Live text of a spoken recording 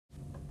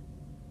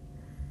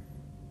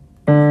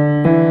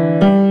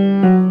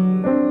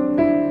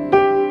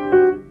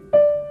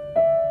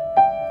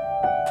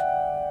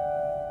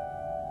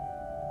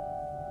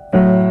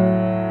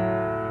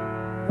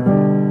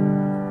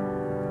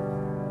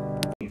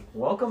everybody.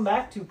 Welcome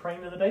back to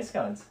Praying to the Dice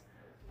Gods.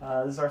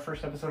 This is our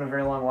first episode in a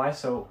very long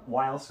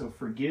while, so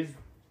forgive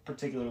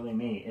particularly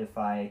me if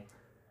I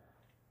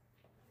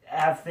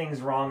have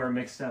things wrong or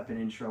mixed up in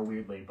intro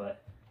weirdly,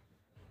 but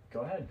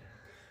go ahead.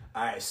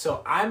 Alright,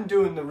 so I'm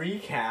doing the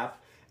recap,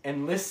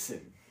 and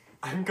listen,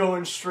 I'm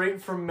going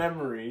straight from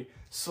memory,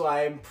 so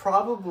I am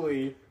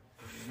probably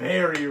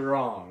very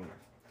wrong.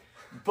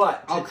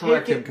 But I'll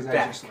correct him because I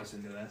just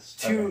listened to this.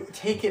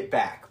 Take it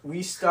back,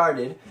 we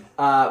started,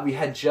 we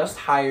had just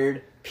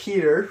hired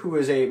Peter, who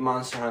is a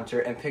monster hunter,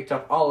 and picked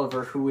up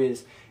Oliver, who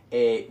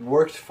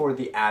worked for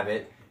the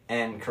abbot,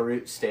 and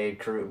Karut stayed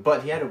Karut.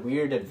 But he had a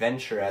weird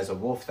adventure as a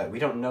wolf that we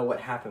don't know what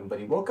happened, but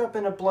he woke up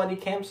in a bloody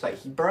campsite.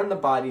 He burned the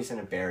bodies in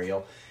a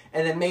burial,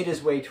 and then made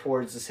his way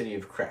towards the city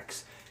of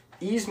Krex.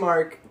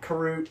 Ismark,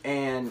 Karut,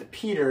 and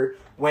Peter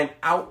went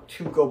out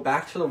to go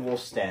back to the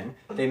wolf's den.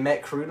 They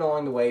met Karut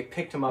along the way,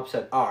 picked him up,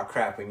 said, "Oh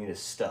crap, we need his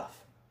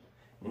stuff."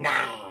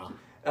 Nah.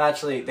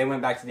 Actually, they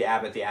went back to the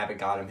abbot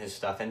got him his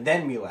stuff, and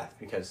then we left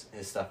because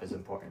his stuff is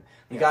important.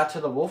 We got to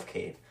the wolf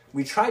cave.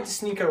 We tried to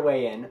sneak our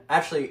way in.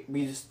 Actually,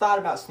 we just thought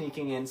about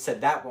sneaking in,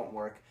 said that won't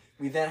work.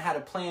 We then had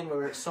a plan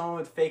where someone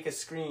would fake a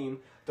scream,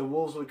 the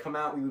wolves would come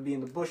out, we would be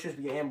in the bushes,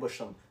 we ambush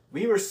them.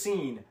 We were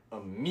seen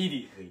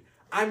immediately.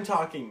 I'm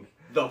talking,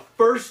 the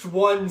first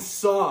one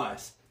saw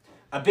us.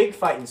 A big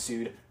fight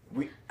ensued.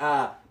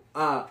 I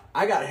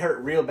got hurt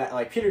real bad.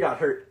 Like, Peter got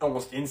hurt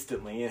almost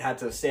instantly and had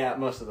to stay out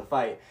most of the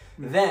fight.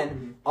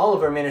 Then,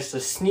 Oliver managed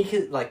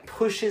to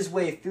push his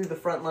way through the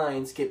front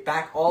lines, get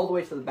back all the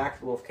way to the back of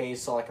the wolf cave,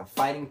 saw like a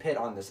fighting pit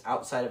on this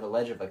outside of a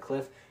ledge of a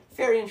cliff.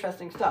 Very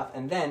interesting stuff.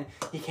 And then,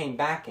 he came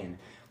back in.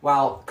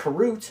 While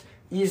Karut,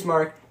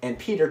 Ismark, and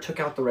Peter took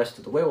out the rest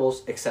of the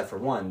werewolves, except for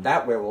one.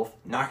 That werewolf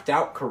knocked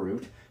out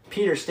Karut.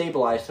 Peter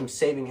stabilized him,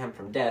 saving him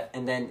from death,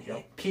 and then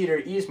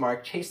Peter,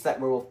 Ismark, chased that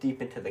werewolf deep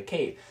into the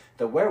cave.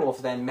 The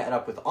werewolf then met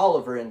up with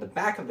Oliver in the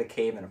back of the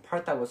cave in a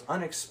part that was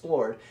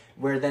unexplored,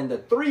 where then the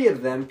three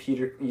of them,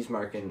 Peter,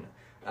 Ismark, and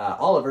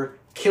Oliver,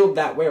 killed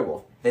that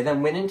werewolf. They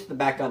then went into the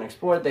back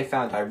unexplored. They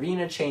found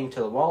Irena chained to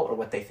the wall, or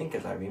what they think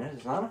is Irena.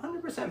 It's not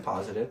 100%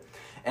 positive.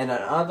 And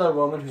another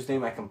woman whose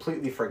name I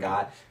completely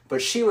forgot,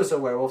 but she was a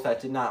werewolf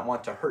that did not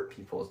want to hurt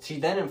people. She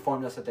then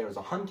informed us that there was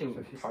a hunting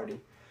party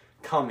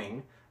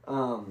coming.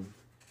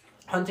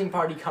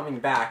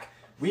 Back.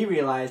 We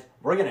realized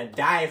we're gonna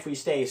die if we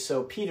stay,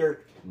 so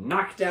Peter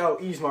knocked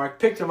out Ismark,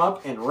 picked him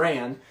up, and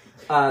ran.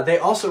 They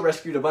also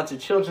rescued a bunch of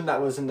children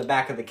that was in the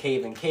back of the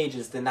cave in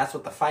cages. Then that's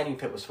what the fighting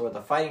pit was for.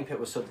 The fighting pit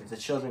was so that the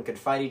children could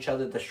fight each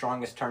other, the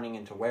strongest turning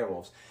into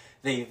werewolves.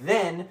 They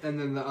then... And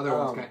then the other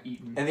ones got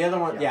eaten. And the other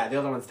one, the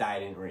other ones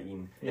died and were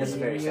eaten. That's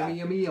very sad.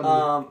 Yummy.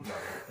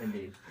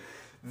 Indeed.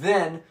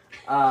 Then,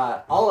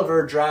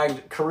 Oliver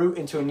dragged Karut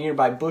into a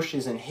nearby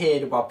bushes and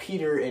hid, while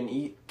Peter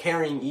and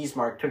carrying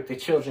Ismark took the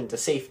children to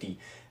safety.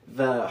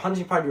 The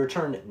hunting party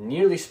returned,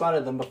 nearly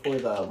spotted them before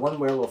the one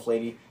werewolf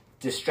lady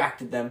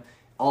distracted them.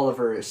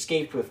 Oliver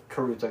escaped with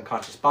Karut's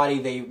unconscious body.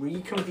 They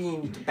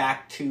reconvened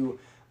back to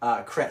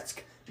Kresk.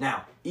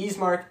 Now,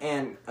 Ismark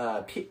and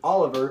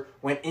Oliver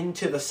went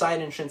into the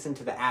side entrance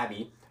into the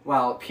abbey,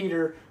 while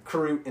Peter,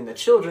 Karut, and the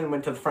children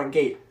went to the front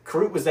gate.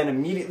 Karut was then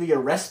immediately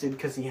arrested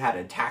because he had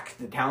attacked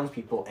the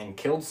townspeople and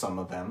killed some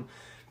of them.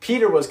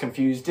 Peter was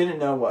confused, didn't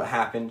know what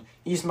happened.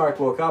 Ismark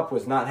woke up,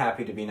 was not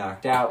happy to be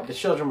knocked out. The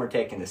children were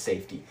taken to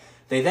safety.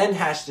 They then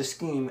hatched a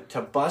scheme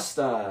to bust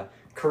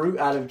Karut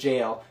out of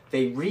jail.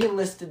 They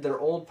re-enlisted their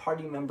old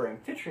party member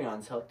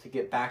Amphitryon's help to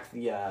get back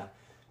the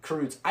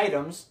Karut's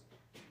items,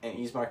 and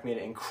Ismark made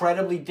it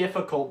incredibly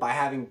difficult by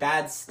having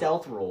bad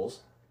stealth rolls.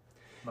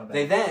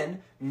 They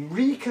then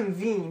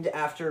reconvened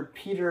after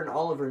Peter and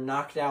Oliver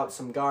knocked out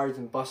some guards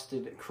and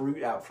busted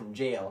Karut out from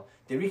jail.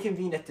 They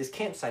reconvened at this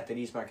campsite that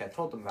Ismark had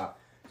told them about.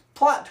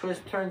 Plot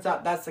twist, turns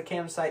out that's the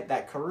campsite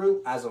that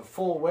Karut, as a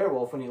full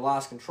werewolf when he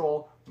lost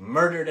control,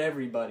 murdered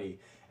everybody.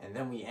 And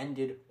then we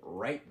ended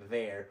right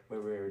there,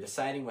 where we were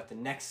deciding what the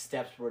next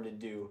steps were to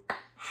do.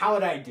 How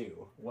would I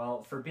do?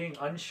 Well, for being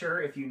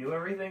unsure if you knew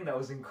everything, that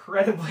was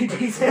incredibly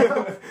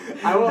detailed.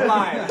 I won't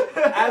lie.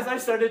 As I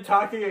started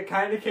talking, it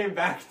kind of came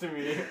back to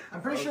me.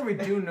 I'm pretty sure we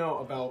do know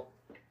about...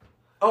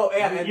 Oh,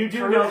 yeah, and you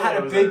do Karut know had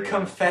that a was big Irena.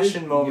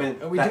 confession moment.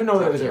 Yeah, we do know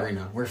that it was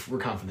Irena. We're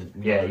confident.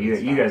 Yeah,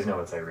 you guys know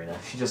it's Irena.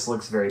 She just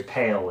looks very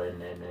pale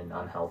and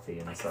unhealthy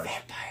and like such. a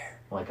vampire.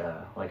 Like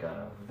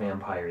a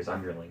vampire's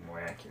underling,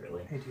 more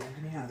accurately. Hey, do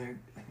you have any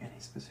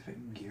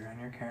specific gear on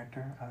your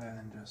character other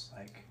than just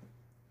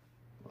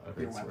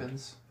your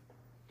weapons?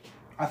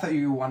 I thought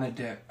you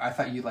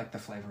liked the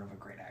flavor of a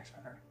great axe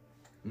better.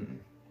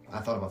 I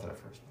thought about that at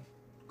first.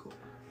 Cool.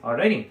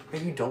 Alrighty.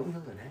 But you don't know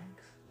the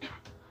axe?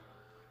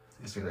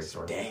 It's a great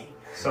story. Dang.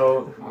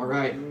 So, All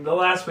right. the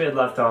last we had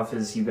left off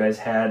is you guys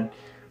had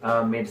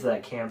made to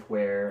that camp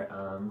where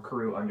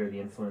Karut, under the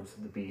influence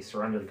of the beast,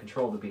 or under the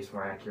control of the beast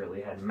more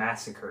accurately, had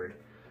massacred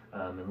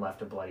and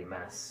left a bloody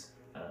mess.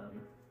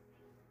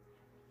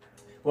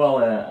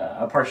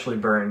 A partially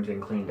burned and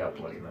cleaned up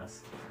bloody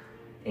mess.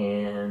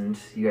 And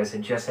you guys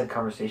had just had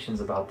conversations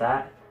about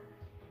that.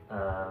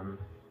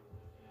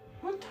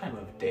 What time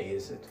of day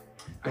is it?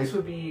 This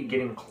would be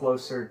getting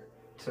closer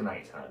to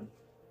nighttime.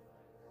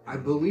 I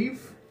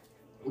believe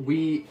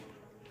we're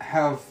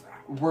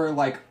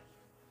like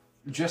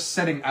just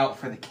setting out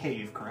for the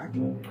cave, correct?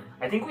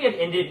 I think we had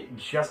ended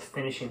just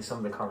finishing some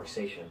of the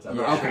conversations. I'm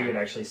not sure you had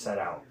actually set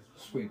out.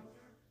 Sweet.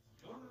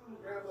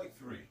 Grab like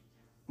 3.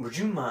 Would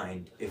you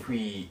mind if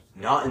we,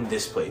 not in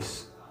this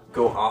place,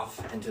 go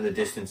off into the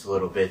distance a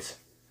little bit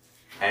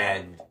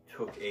and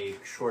took a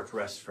short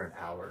rest for an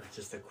hour?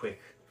 Just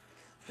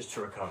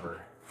to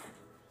recover.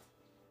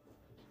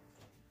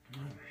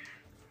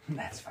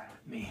 That's fine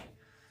with me.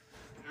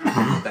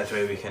 That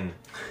way we can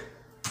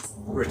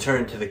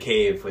return to the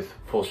cave with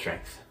full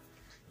strength.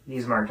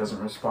 Ismark doesn't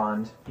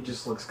respond. He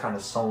just looks kind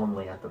of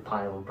sullenly at the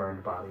pile of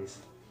burned bodies.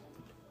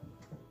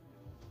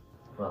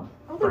 Well,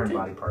 burned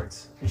body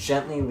parts.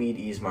 Gently lead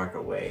Ismark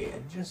away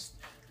and just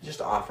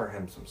offer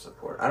him some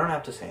support. I don't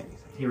have to say anything.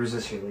 He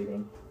resists your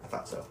leading. I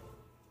thought so.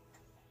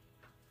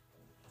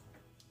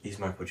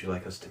 Ismark, would you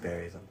like us to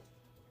bury them?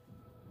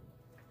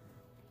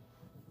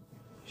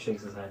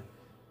 Shakes his head.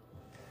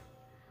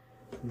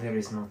 There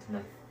is not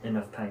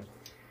enough time.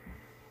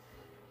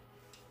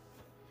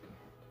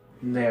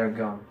 They are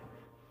gone.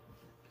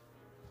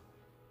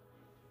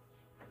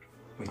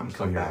 We can I'm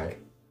come clear, back. right?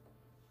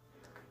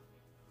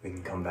 We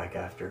can come back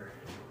after,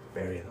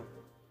 bury them.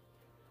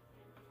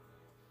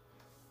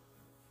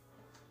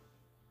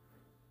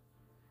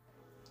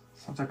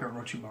 Sounds like a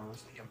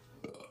Orochimaru's DM.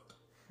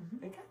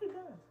 It kind of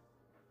does.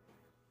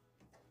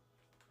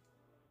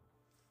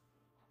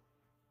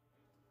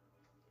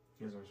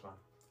 He doesn't respond.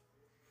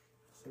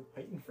 Still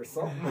waiting for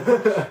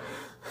something.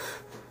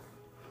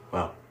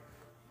 Well,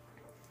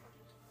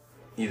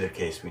 either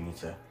case, we need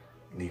to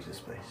leave this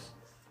place.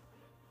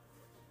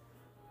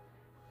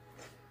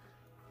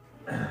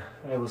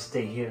 I will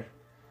stay here.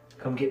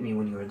 Come get me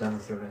when you are done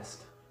with your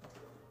rest.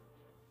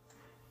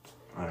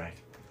 All right.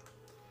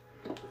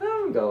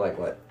 I'm gonna go like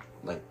a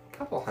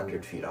couple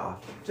 100 feet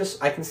off.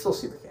 I can still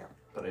see the camp,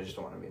 but I just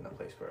don't want to be in the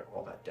place where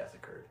all that death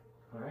occurred.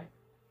 Alright.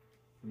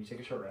 You take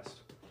a short rest.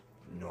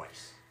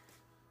 Nice.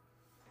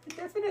 I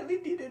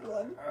definitely needed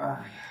one.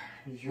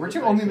 Weren't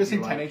you only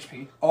missing 10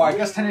 HP? Oh, I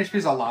guess 10 HP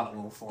is a lot at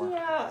level 4.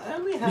 Yeah, I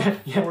only have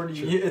Yeah, 40.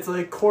 sure. It's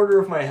like a quarter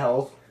of my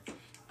health.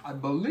 I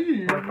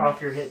believe. Mark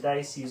off your hit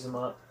dice, use them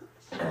up.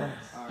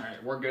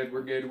 Alright, we're good.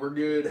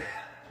 Gouda.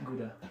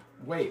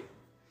 Wait,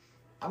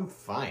 I'm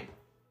fine.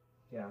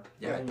 Yeah.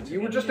 Yeah, And you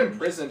were took just any damage.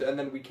 imprisoned and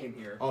then we came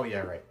here. Oh yeah,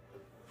 right.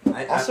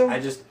 Also, Also- I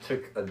just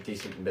took a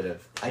decent bit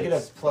of. I get a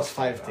hits.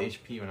 +5 to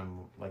HP when I'm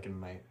like in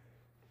my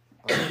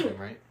other thing,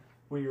 right?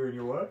 When you're in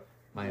your what?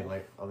 My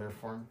like other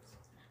form,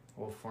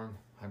 wolf form,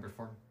 hybrid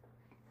form.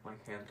 My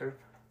panther.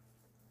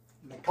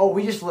 Oh,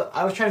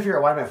 I was trying to figure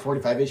out why I'm at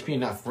 45 HP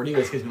and not 40.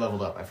 That's because we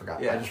leveled up. I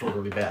forgot. Yeah. I just rolled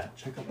really bad.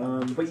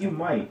 But you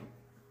might.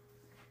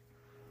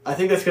 I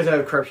think that's because I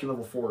have corruption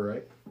level 4,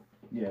 right?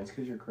 Yeah, it's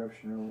because you're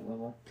corruption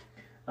level.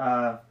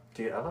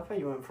 Dude, I love how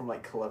you went from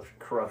like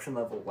corruption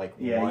level like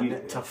Yeah, 1 you-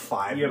 to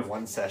 5 you in have-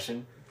 one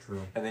session,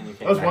 True. and then you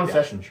came. That was back one down.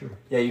 session, true.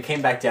 Yeah, you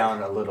came back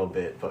down a little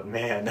bit, but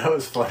man, that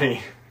was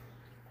funny.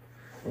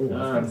 Oh,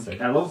 that's kinda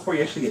sick. At level 4,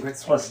 you actually get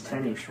plus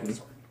 10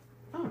 HP.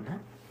 Oh, no.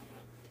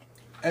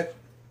 Good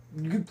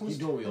He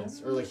dual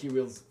wields, or like he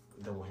wields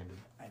double-handed.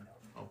 I know.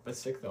 Oh, that's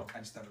sick though. I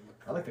just thought it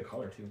looked I like the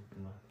color too.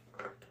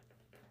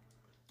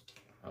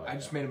 I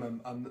just made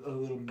him a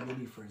little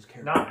mini for his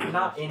character.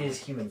 Not in his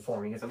human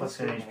form. He gets plus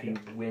 10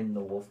 HP when the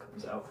wolf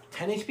comes out.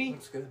 10 HP?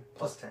 Looks good.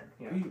 Plus 10,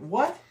 yeah.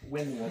 What?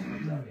 When the wolf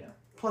comes out, yeah.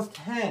 Plus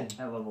 10.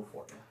 At level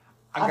 4, yeah.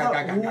 I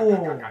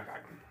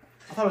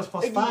thought it was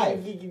plus 5. I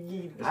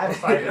have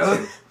 5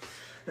 HP.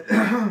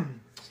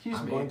 Excuse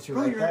I'm me. going to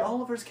Bro, write you're that.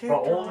 Oliver's But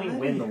character. only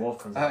when the wolf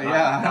comes out.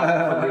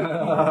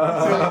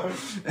 Yeah.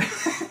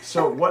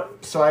 So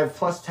what? So I have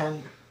plus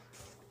 10.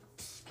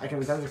 I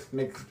can attempt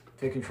to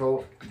take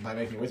control by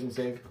making a wisdom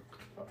save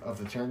of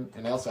the turn,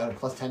 and I also have a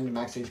plus 10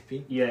 max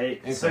HP. Yeah,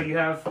 so Okay. you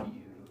have...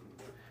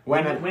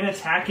 When When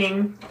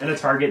attacking at a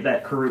target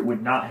that Karut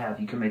would not have,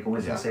 you can make a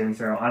wisdom Yeah. saving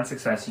throw. On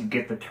success, you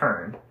get the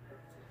turn.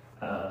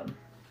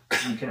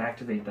 You can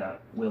activate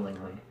that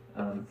willingly.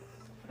 I think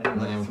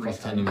And then I have a three plus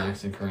 10 to times.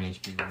 max and current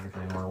HP when you're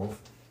playing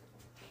werewolf.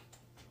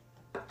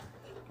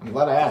 I'm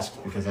glad I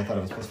asked because I thought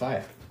it was plus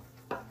 5.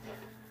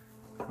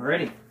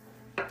 Alrighty.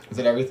 Is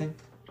that everything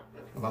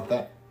about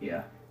that?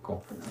 Yeah.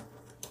 Cool.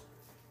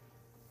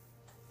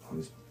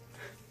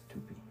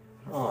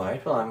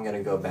 Alright, well, I'm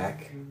gonna go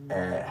back.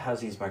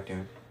 How's Ismark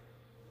doing?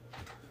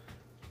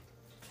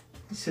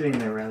 He's sitting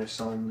there rather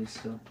solemnly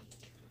still.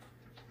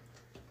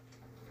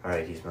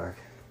 Alright, Ismark.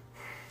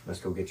 Let's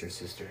go get your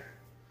sister.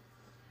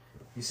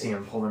 You see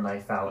him pull the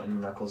knife out and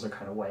the knuckles are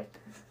kind of white.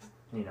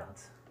 And he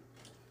nods.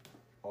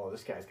 Oh,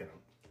 this guy's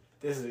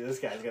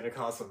gonna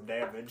cause some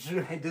damage.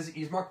 Hey, does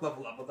Ismark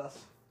level up with us?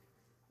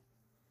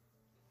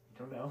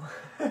 Don't know.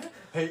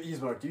 Hey,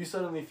 Ismark, do you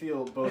suddenly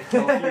feel both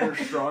healthier,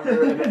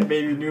 stronger, and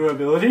maybe new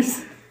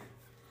abilities?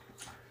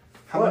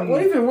 What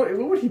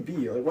would he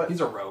be? Like what?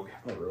 He's a rogue.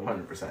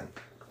 100%.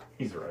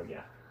 He's a rogue,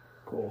 yeah.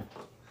 Cool.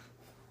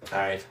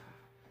 Alright.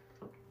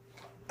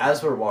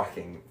 as we're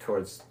walking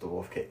towards the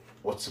wolf cave,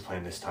 what's the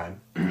plan this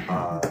time?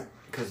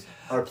 Because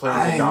our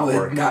plan did not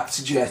work. not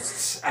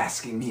suggest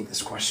asking me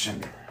this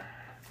question,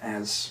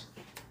 as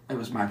it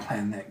was my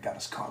plan that got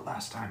us caught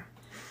last time.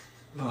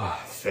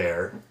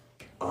 Fair.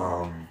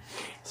 I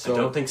So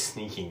don't think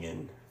sneaking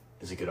in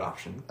is a good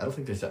option. I don't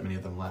think there's that many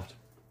of them left.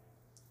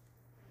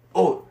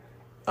 Oh,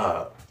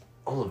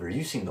 Oliver,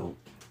 you've seen the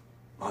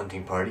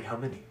hunting party. How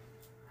many?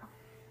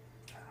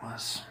 It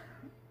was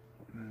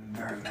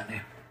very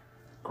many.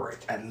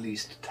 Great. At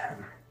least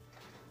 10.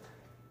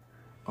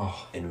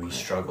 Oh, And we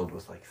struggled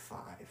with like 5.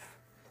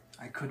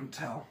 I couldn't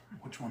tell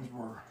which ones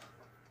were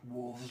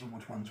wolves and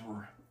which ones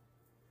were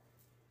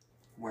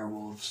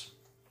werewolves.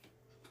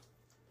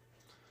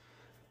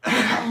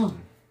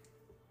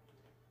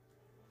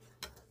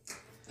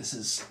 This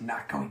is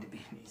not going to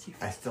be an easy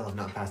I still have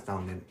not passed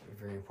down the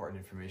very important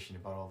information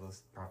about all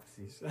those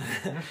prophecies.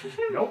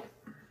 Nope.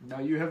 No,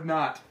 you have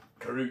not.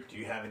 Karut, do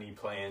you have any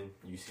plan?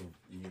 You said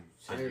you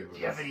were. Do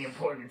you have any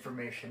important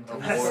information? A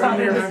That's warrior. not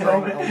in this a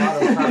moment.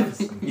 lot of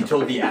prophecies. You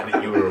told the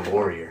abbot you were a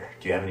warrior.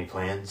 Do you have any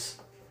plans?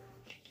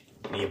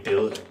 Any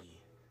ability?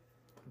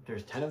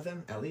 There's 10 of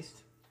them, at least?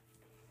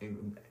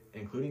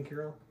 Including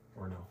Kirill?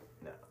 Or no?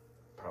 No,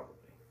 probably.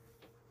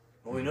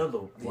 Well, we know the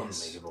one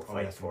Yes. lady will Oh,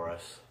 fight yes. for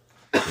us.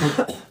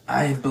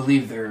 I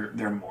believe they're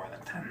more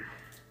than 10.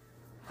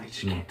 I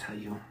just can't tell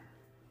you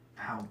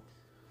how.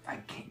 I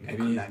could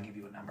Maybe- not give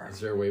you a number. Is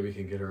there a way we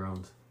can get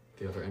around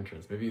the other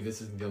entrance? Maybe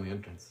this isn't the only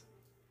entrance.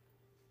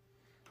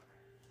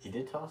 He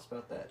did tell us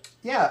about that.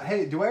 Yeah,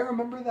 hey, do I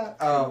remember that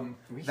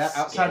We that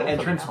outside scaled the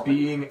entrance mountain.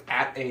 being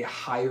at a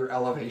higher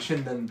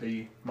elevation than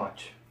the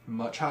Much.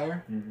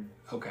 higher?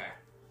 Mm-hmm. Okay.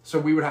 So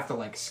we would have to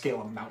like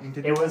scale a mountain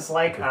to do It was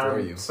like, How dare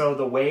you. so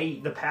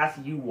the path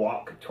you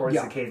walk towards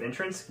Yeah. the cave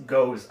entrance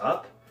goes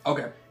up.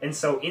 Okay. And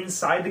so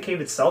inside the cave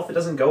itself, it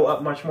doesn't go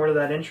up much more to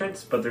that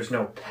entrance, but there's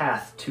no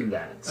path to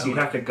that. So you'd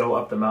Okay. have to go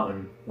up the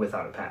mountain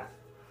without a path.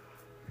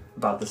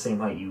 About the same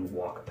height you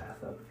walk a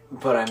path up.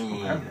 But I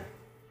mean, Okay.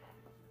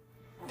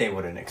 they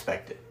wouldn't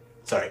expect it.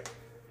 Sorry.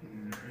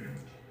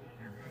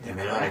 They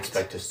may not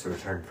expect us to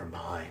return from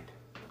behind.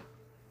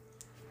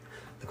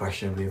 The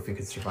question would be if we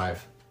could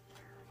survive.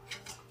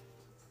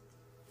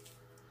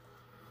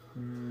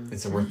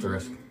 It's worth the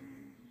risk.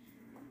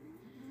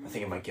 I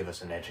think it might give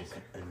us an edge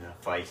in a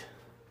fight.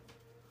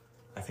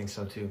 I think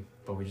so too,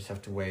 but we just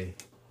have to weigh.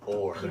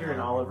 Or Peter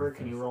and Oliver,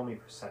 can you roll me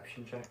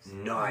perception checks?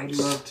 nice. I'd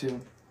love to.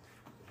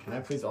 Can I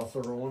please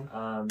also roll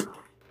one?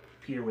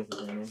 Peter with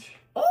advantage.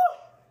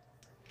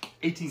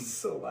 18.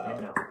 So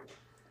And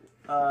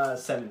no.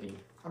 17.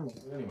 I'm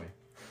rolling anyway.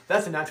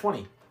 That's a nat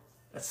 20.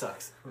 That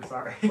sucks. I'm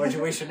sorry. Why'd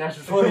you waste your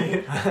natural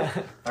 20?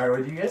 Alright, what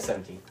did you get?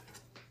 17.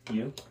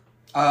 You?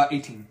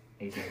 18.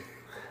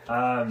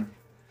 18.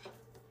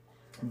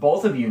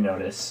 Both of you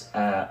notice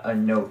a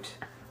note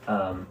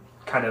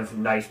kind of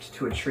knifed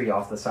to a tree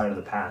off the side of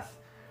the path.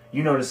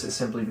 You notice it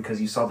simply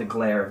because you saw the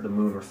glare of the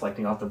moon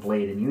reflecting off the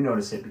blade, and you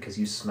notice it because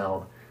you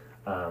smelled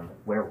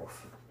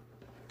werewolf.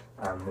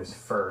 There's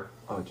fur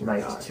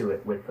knifed to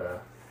it with the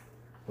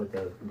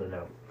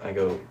note. I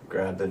go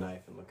grab the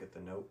knife and look at the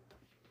note.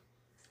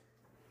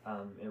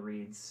 It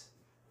reads,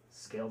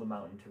 "Scale the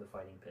mountain to the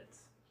fighting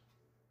pits."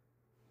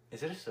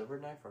 Is it a silver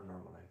knife or a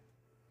normal knife?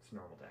 It's a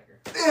normal dagger.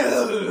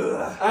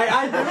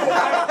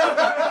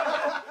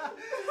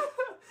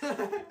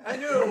 I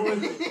knew it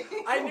would be.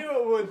 I knew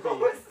it would be.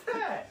 What's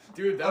that?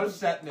 Dude, that was.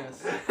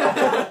 Upsetness.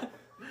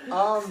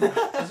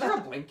 Is there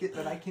a blanket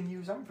that I can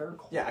use? I'm very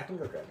cold. Yeah, I can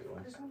go grab you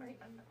one. Is there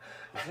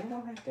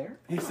one right there?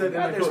 He said,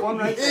 Yeah, there's one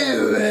right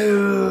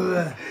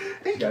there.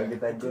 You gotta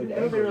get that good I know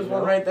angle. there was you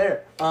one know? right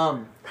there.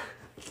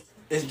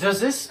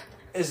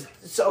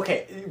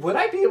 Okay, would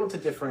I be able to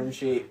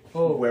differentiate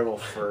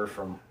werewolf fur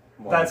from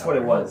That's what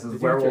it was. It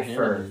was Did you put your werewolf hand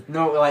fur. on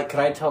No, like, could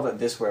I tell that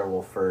this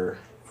werewolf fur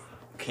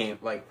came,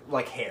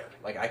 like hair?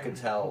 Like, I could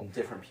tell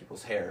different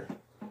people's hair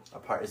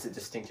apart. Is it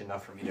distinct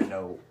enough for me to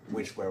know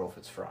which werewolf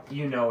it's from?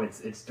 You know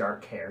it's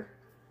dark hair.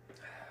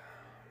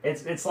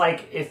 It's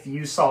like if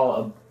you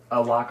saw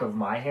a lock of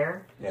my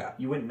hair, Yeah.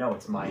 you wouldn't know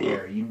it's my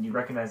hair. You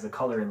recognize the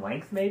color and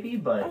length maybe,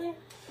 but you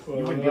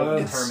wouldn't be able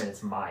to determine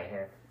it's my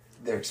hair.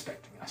 They're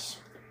expecting us.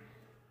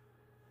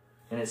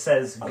 And it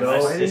says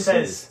Unless it this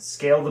says is-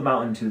 scale the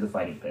mountain to the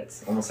fighting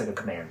pits, almost like a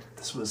command.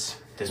 This was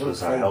This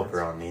was our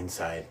helper on the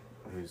inside,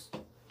 whose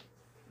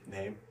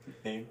name?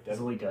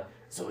 Zalika.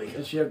 Zalika.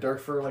 Did she have dark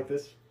fur like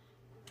this?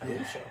 I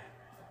believe so.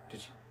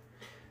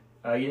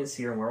 You didn't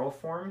see her in werewolf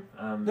form.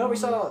 No, we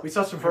saw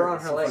some fur on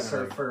her some legs.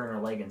 fur. her fur and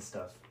her leg and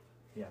stuff.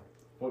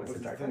 What Was was it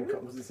the dark same, fur?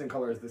 was the same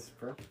color as this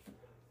fur?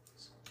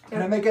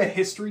 Can I make a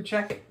history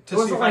check It to see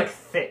wasn't if like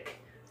thick.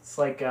 It's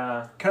like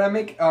Can I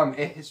make a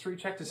history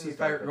check to see is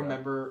if I darker, though.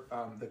 remember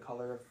the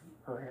color of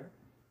her hair?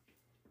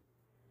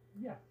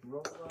 yeah.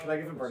 Roll, Can I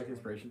give him bardic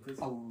inspiration, please?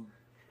 Oh,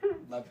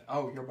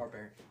 you're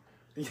barbarian.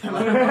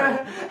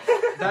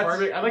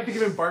 Bardic, I'd like to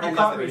give him bardic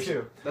Copy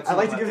inspiration. too. That's I'd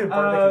like to give him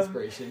bardic Um,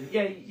 inspiration.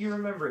 Yeah, you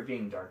remember it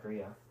being darker.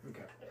 Yeah.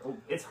 Okay.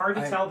 It's hard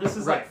to I- tell. This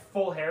is right. like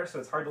full hair, so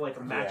it's hard to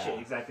like match Yeah. it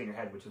exactly in your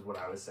head, which is what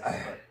I was saying.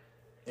 I- But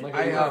Like,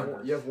 I,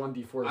 you have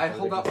 1d4. I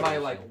hold up my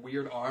like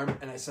weird arm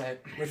and I say,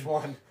 Which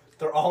one?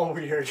 They're all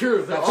weird.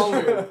 True, "They're all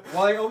weird."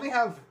 Well, I only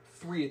have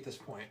 3 at this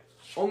point.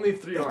 Only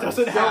 3 arms.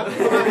 doesn't I have have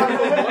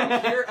the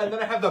one here, and then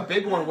I have the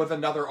big one with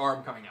another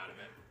arm coming out of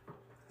it.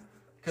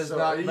 Because So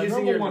are the you using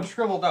normal your- one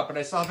shriveled up, but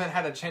I still haven't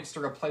had a chance to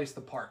replace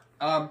the part.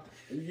 Are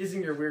you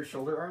using your weird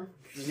shoulder arm?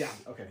 Yeah.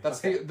 Okay.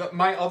 That's okay.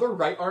 my other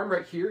right arm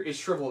right here is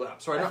shriveled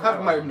up, so I don't That's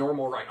have right. my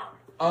normal right arm.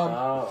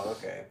 Oh,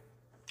 okay.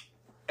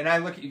 And I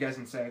look at you guys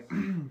and say,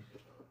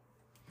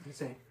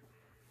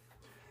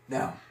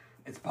 "No,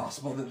 it's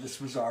possible that this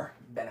was our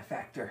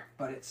benefactor,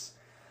 but it's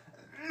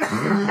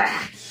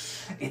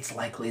it's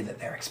likely that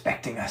they're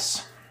expecting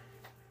us.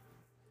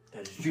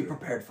 That is Be true.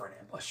 prepared for an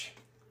ambush."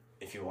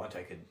 If you want,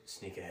 I could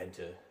sneak ahead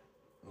to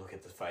look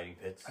at the fighting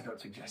pits. I don't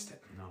suggest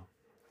it. No.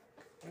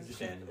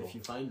 Understandable. If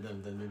you find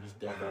them, then they're just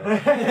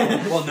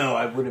dead. Well, no,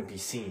 I wouldn't be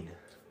seen.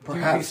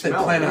 Perhaps they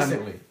Smell plan on.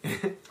 instantly.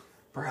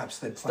 Perhaps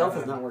they plan Stealth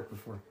has on not worked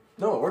before.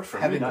 No, it worked for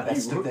having me, the not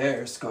best you. of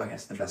theirs go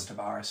against the best of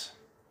ours.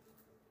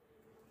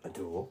 A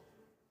duel?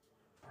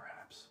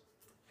 Perhaps.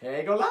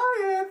 Hey,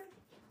 Goliath!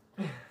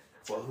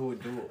 Well, who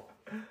would duel?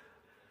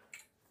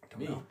 Don't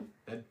Me. know.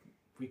 That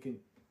we can.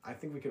 I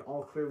think we can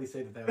all clearly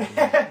say that was me.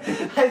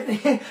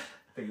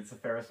 I think it's a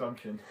fair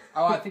assumption.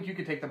 Oh, I think you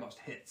could take the most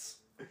hits,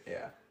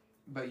 Yeah.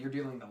 but you're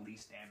dealing the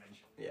least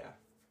damage. Yeah.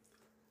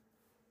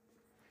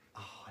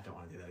 Oh, I don't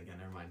want to do that again.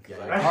 Never mind. Yeah.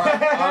 All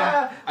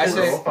right. I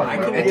say I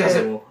can- it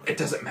doesn't. It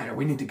doesn't matter.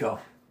 We need to go.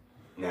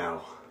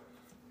 Now.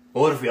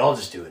 Well, what if we all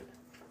just do it?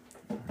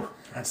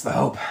 That's the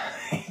hope.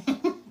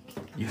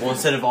 Well,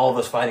 instead of all of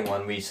us fighting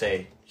one, we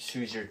say,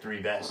 choose your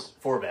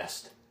 4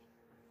 best.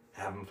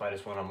 Have them fight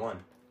us one-on-one.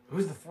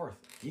 Who's the 4th?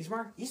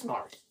 Ismar?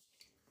 Ismark.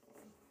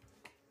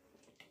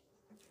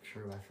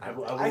 True, I I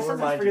forgot. will I sometimes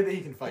remind forget you. that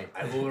he can fight.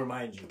 I will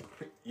remind you.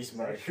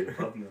 Ismark.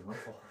 Above you in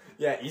level.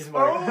 Yeah,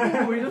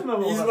 Ismark. Oh, he doesn't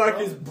level up.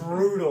 Ismark is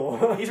brutal.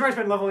 Ismark's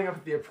been leveling up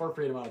at the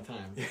appropriate amount of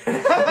time.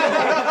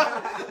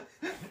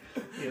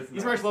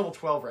 Ismark's level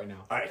 12 right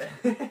now. Alright.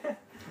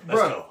 Let's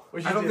Bro, go.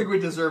 I don't think we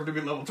deserve to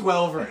be level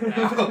 12 right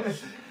now.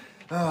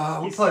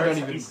 He we probably don't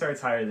even.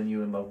 starts higher than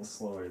you and levels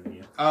slower than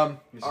you. Um,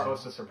 You're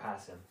supposed to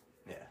surpass him.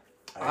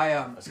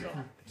 Yeah. Let's go.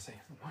 Say,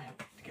 why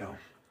to go?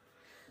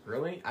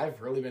 Really?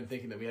 I've really been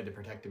thinking that we had to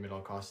protect him at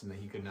all costs and that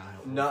he could not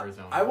help No, for his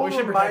own. I will We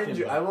should protect remind him,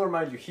 you. though. I will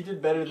remind you. He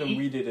did better than He-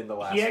 we did in the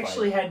last He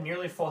actually fight. had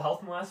nearly full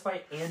health in the last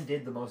fight and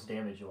did the most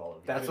damage of all of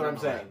you. That's what I'm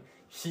saying.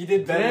 He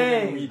did better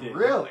than we did.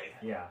 Really?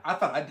 Yeah. I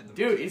thought I did the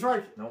Dude,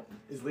 Ismark Nope.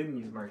 is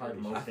leading He's marked party.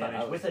 the most I thought I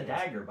damage was with a gonna-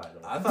 dagger, by the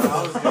way. I thought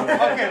I was doing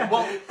Okay,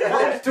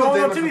 well, still Well,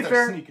 damage to be with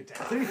fair- our sneak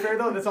attack. To be fair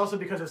though, that's also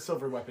because of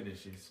silver weapon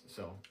issues.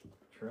 So,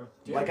 True.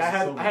 like, I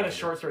had a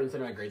short sword instead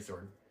of my great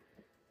sword.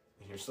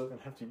 You're still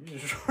gonna have to use your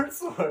short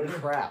sword.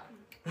 Crap.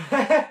 All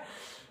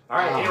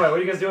right. Anyway, what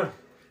are you guys doing?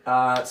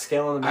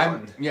 Scaling the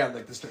mountain.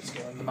 Like to start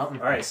scaling the mountain.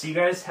 All right. So you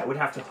guys would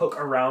have to hook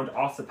around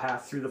off the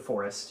path through the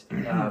forest,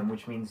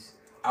 which means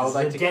I would this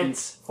like is to a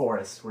dense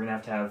forest. We're gonna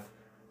have to have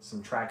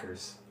some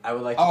trackers. I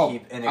would like to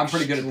keep an I'm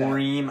pretty good at that.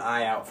 extreme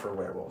eye out for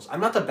werewolves. I'm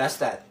not the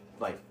best at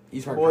like.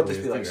 Ismark What would probably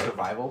this be is like? too, right?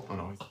 Survival. Oh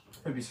no.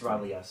 It'd be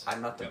survival, yes.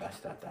 I'm not the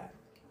best at that,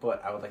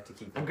 but I would like to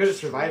keep. I'm good at an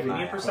extreme surviving. Give me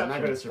eye a out. perception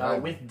not good at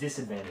surviving. with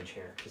disadvantage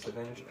here.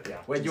 Disadvantage. Yeah.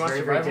 Wait, It's you want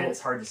very, very survival? dense,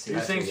 hard to see.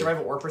 You're saying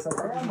survival or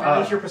perception?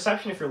 It's your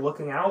perception if you're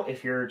looking out,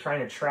 if you're trying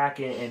to track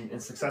it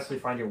and successfully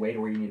find your way to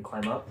where you need to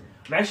climb up.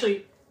 I'm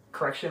actually,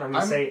 correction, I'm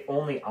going to say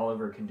only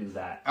Oliver can do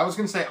that. I was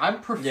gonna say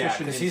I'm proficient. Yeah,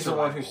 because in he's the one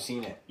survival. who's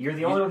seen it. You're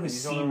the only one who's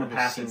He's the only seen the one who's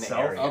path seen the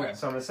itself, area. Okay.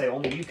 so I'm going to say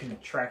only you can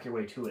track your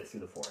way to it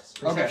through the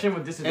forest. Perception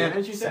with disadvantage,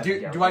 And you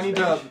said? do I need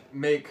to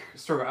make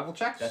survival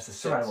checks? That's a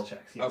Survival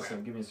checks, yes, Okay. so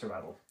give me a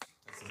survival.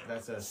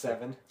 That's a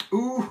 7.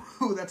 Ooh,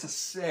 that's a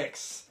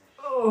 6.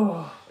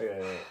 Oh. Wait.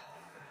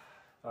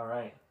 All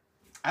right.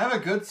 I have a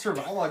good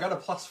survival. I got a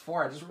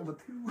 +4. I just rolled a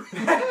 2.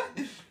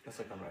 That's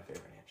like one of my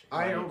favorite handshakes.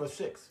 I rolled a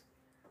 6.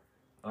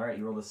 All right,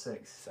 you rolled a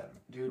 6. 7.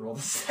 Dude, rolled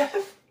a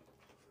 7.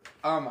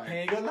 Oh my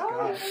Hey, good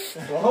god.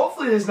 Well,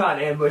 hopefully there's not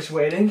an ambush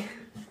waiting.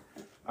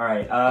 All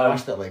right. I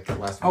watched that like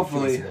last week.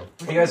 Hopefully. 2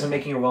 weeks ago. You guys are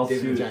making your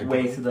David Giant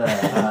way Pickle. through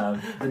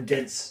the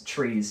dense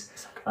trees.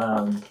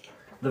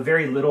 The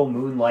very little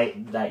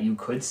moonlight that you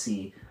could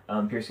see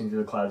piercing through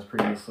the clouds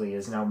previously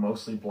is now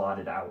mostly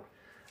blotted out.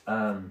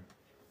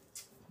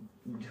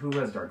 Who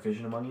has dark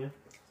vision among you?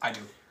 I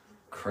do.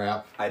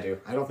 Crap. I do.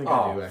 I don't think Oh,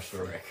 I do,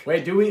 actually. frick.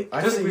 Wait, do we?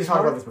 I Does think it we use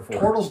talked about hard? this before.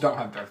 Portals don't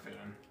have dark vision.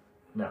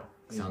 No.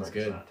 Sounds Ismark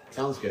good. does not.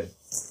 Sounds good.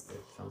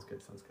 Sounds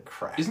good. Sounds good.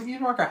 Crap. Isn't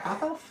Edenmark a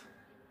half elf?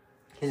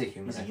 He's a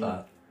human, He's a I human.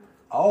 thought.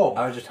 Oh.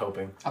 I was just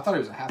hoping. I thought he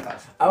was a half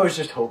elf. I was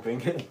just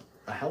hoping.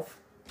 A health?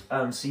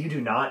 So you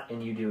do not,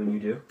 and you do, and you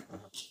do.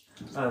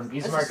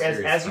 Ismark, That's a as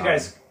serious you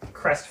guys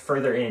crest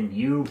further in,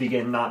 you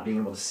begin not being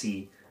able to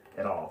see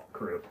at all,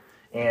 Karuk.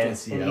 And can't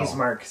see at all.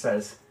 Ismark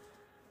says,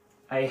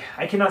 I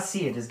cannot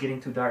see, it is getting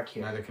too dark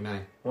here. Neither can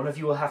I. One of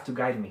you will have to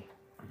guide me.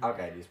 I'll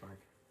guide you, Mark.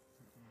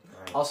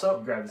 Alright.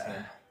 Also, Grab his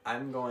hand.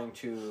 I'm going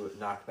to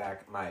knock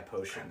back my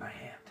potion, My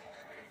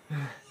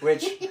hand.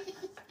 which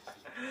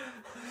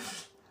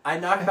I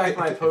knock back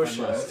my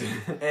potion,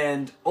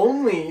 and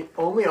only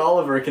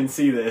Oliver can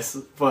see this.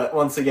 But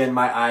once again,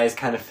 my eyes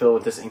kind of fill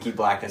with this inky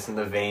blackness, and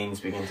the veins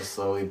begin to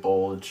slowly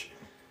bulge,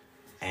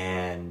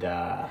 and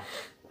I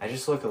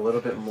just look a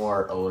little bit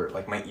more alert.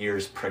 Like my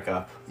ears prick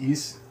up,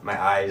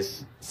 my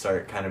eyes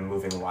start kind of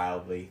moving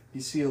wildly. You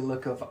see a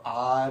look of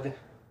odd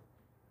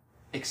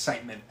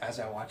excitement as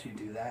I watch you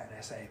do that, and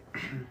I say,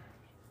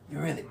 "You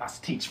really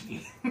must teach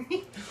me."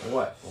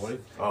 What?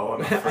 Oh,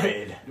 I'm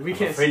afraid. We I'm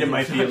can't afraid see it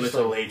might be a the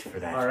little late for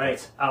that. All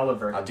right,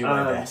 Oliver. I'll do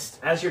my best.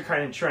 As you're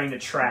kind of trying to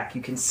track,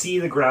 you can see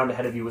the ground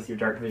ahead of you with your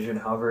dark vision.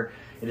 However,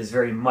 it is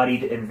very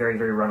muddied and very,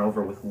 very run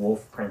over with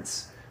werewolf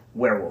prints.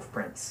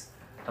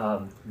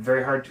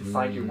 Very hard to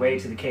find your way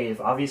to the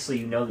cave. Obviously,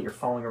 you know that you're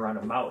falling around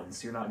a mountain,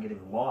 so you're not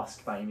getting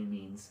lost by any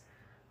means.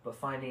 But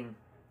finding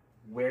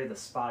where the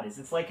spot is,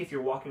 it's like if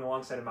you're walking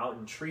alongside a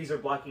mountain, trees are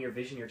blocking your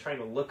vision. You're trying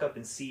to look up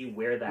and see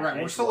where that. Right,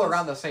 we're edge still was.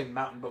 around the same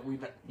mountain, but we.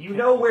 You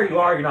know where you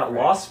are. You're not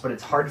lost, but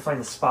it's hard to find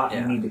the spot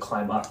you need to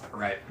climb up.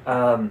 Right.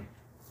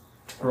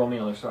 Roll me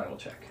another survival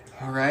check.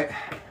 All right.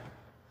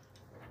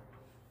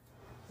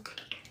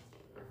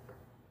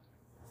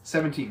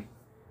 17.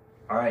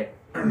 All right.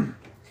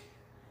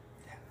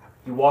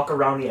 You walk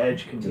around the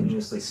edge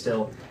continuously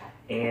still,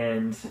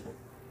 and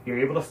you're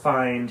able to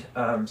find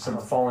some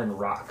fallen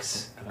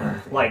rocks,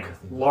 like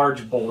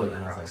large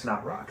bouldering rocks,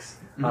 not rocks,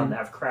 that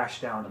have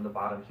crashed down on the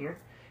bottom here.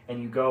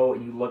 And you go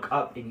and you look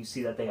up and you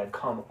see that they had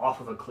come off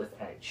of a cliff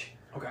edge.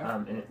 Okay.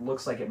 And it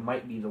looks like it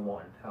might be the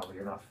one, however,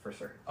 you're not for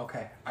certain.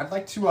 Okay. I'd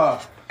like to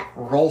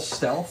roll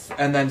stealth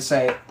and then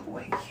say,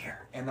 wait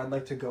here. And I'd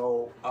like to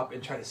go up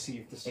and try to see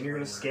if this. And you're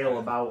going to scale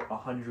about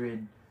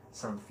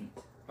 100-some feet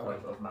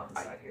of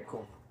mountainside here.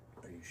 Cool.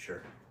 Are you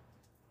sure?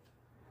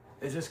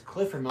 Is this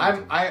cliff or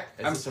mountain? I'm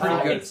Is this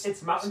pretty good.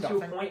 It's mountain to a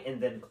Stealthing? point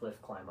and then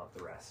cliff climb up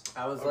the rest.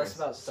 I was Okay, less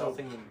about so-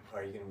 stealthing.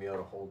 Are you going to be able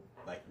to hold,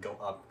 like, go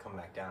up, come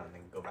back down, and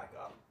then go back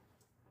up?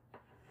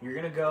 You're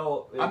gonna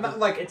go. I'm not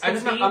like it's I'm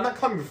gonna be. not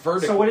climbing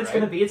vertically. So what it's right?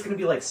 gonna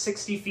be like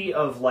 60 feet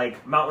of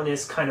like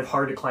mountainous, kind of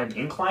hard to climb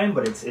incline,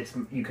 but it's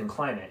you can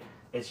climb it.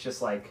 It's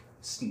just like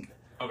steep.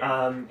 Okay.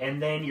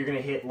 And then you're gonna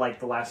hit like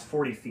the last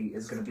 40 feet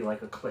is gonna be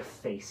like a cliff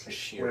face,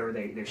 sheer. where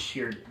they're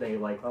sheared. They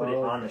like put it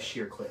on the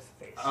sheer cliff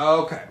face.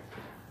 Okay.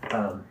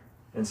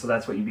 And so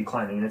that's what you'd be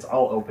climbing, and it's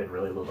all open,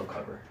 really little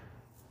cover.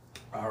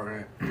 All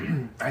right.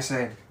 I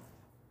said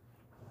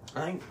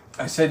I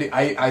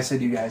to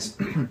you guys,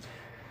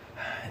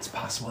 it's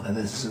possible that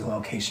this is a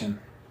location.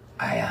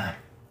 I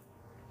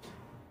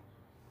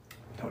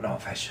don't know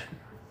if I should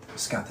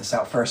scout this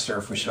out first or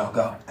if we should all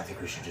go. think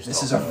we should just. This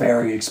all is a go.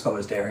 very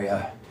exposed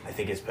area. I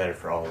think it's better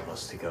for all of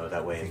us to go.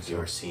 That way, if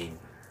you're seen,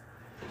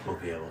 we'll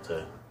be able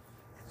to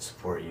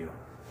support you.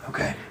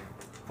 Okay.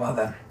 Well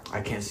then. I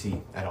can't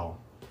see at all.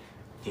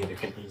 Neither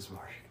can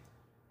Ismark.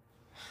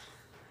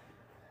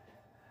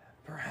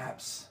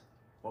 Perhaps.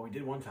 What we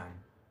did one time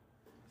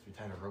is we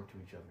tied a rope to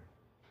each other.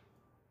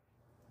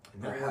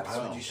 And that Perhaps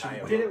worked well. we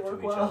should. Did it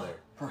work well?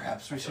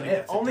 Perhaps we should.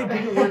 It only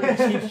didn't work when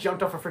Chiefs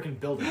jumped off a freaking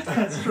building.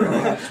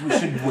 Perhaps we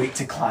should wait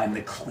to climb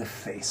the cliff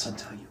face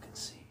until you can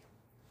see.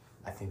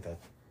 I think that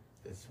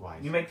is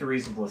wise. You make the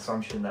reasonable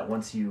assumption that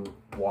once you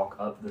walk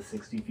up the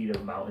 60 feet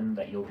of a mountain,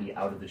 that you'll be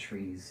out of the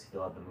trees.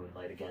 You'll have the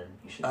moonlight again.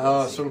 You should.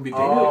 Oh, see so it'll be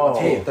Oh.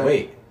 daylight. Hey,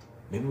 wait.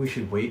 Maybe we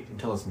should wait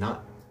until it's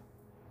not.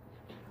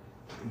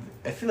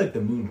 I feel like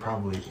the moon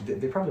probably.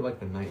 They probably like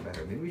the night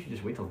better. Maybe we should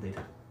just wait till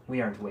daytime. We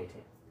aren't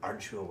waiting.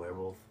 Aren't you a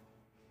werewolf?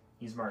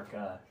 Ismark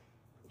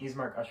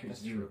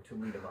ushers you to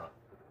lead him up.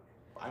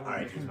 I don't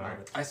Alright, think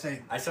Ismark. I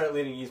say I start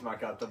leading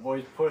Ismark up. The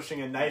boy's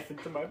pushing a knife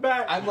into my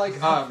back. I'm like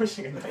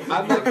pushing a knife.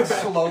 I'm like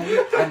slowly.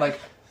 I'm like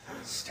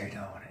stay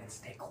down and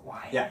stay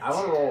quiet. Yeah, I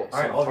want to roll. All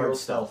right, some I'll hard roll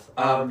stealth.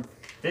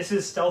 This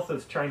is stealth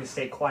of trying to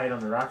stay quiet on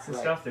the rocks and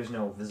Right. stuff. There's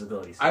no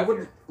visibility. I stuff would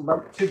here.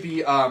 like to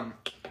be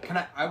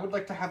I would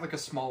like to have like a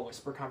small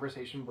whisper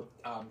conversation with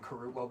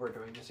Karut while we're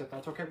doing this, if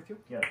that's okay with you.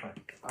 Yeah,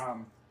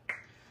 fine.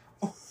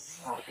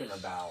 Talking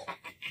about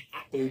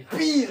a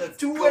B, the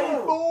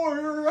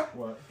 24.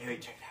 What? Hey,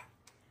 wait, check it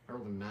I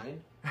rolled a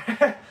 9.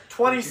 out.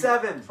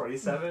 27.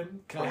 27.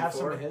 Can I have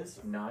some of 24,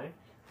 his? 9.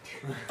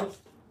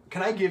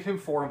 Can I give him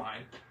 4 of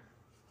mine?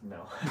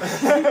 No.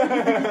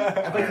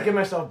 I'd like to give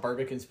myself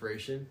bardic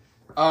inspiration.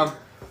 I'm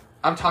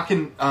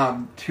talking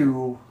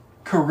to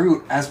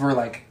Karut as we're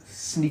like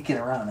sneaking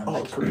around. I'm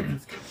like,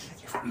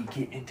 if we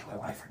get into a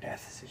life or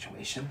death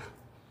situation,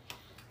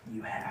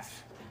 you have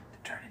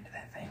to turn into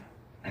that thing.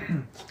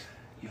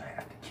 You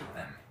have to kill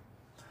them.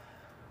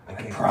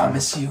 I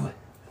promise you,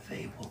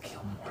 they will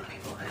kill more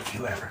people than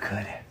you ever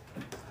could.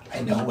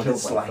 I know what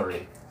it's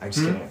like. I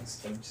just can't.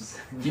 I'm just.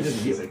 He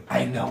doesn't use it.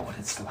 I know what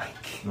it's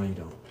like No, you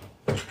don't.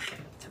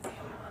 to be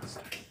a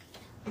monster.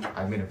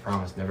 I made a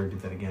promise never to do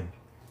that again.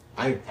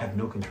 I have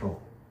no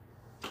control.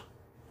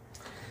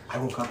 I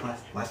woke up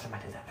last time I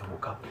did that. I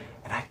woke up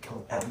and I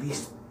killed at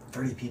least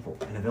 30 people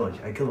in a village.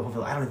 I killed the whole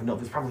village. I don't even know.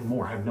 There's probably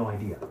more. I have no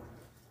idea.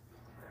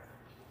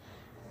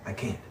 I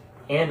can't.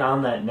 And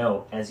on that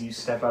note, as you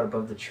step out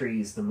above the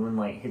trees, the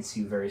moonlight hits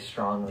you very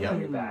strongly on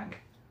your back.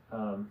 Go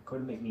ahead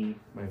and make me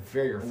My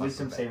very a reflective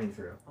wisdom back. saving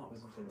throw.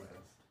 Wisdom saving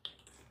throw.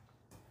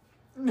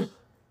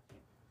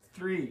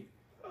 3.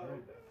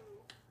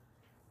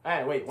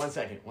 Alright, wait, 1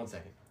 second.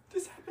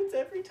 This happens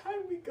every time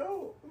we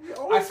go. We I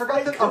always forgot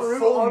fight that a Karun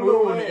full on the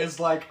moon way. is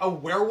like a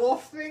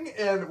werewolf thing,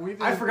 and we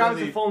didn't I forgot it's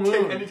a really full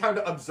take moon. any time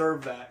to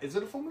observe that. Is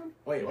it a full moon?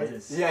 Wait, what? It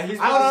is. Yeah, he's.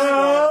 I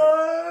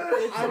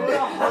I'm was-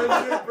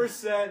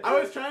 100%. I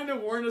was trying to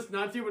warn us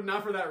not to, but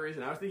not for that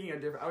reason. I was thinking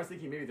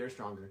maybe they're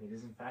stronger. It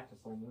is in fact a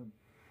full moon.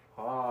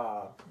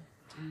 Ah.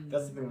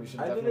 That's the thing we should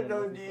I definitely didn't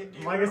know do.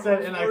 D&D. Like I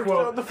said, and I worked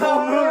quote, on the full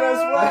moon as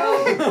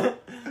well.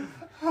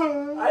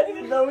 I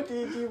didn't know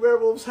D&D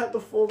werewolves had the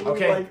full moon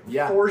Okay,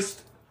 yeah.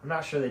 forced. I'm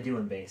not sure they do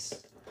in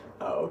base.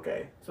 Oh,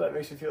 okay. So that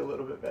makes me feel a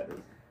little bit better.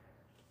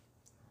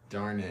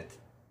 Darn it.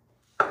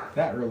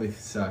 That really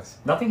sucks.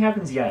 Nothing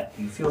happens yet.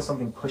 You feel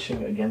something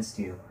pushing against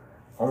you,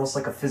 almost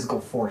like a physical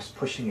force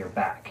pushing your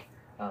back,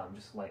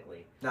 just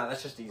lightly. No,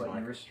 that's just easy. But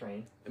you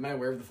restrain. Am I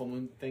aware of the full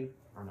moon thing?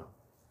 Or no?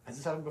 Has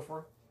this happened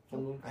before? Full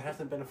moon? I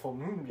haven't been a full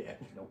moon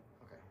yet. Nope.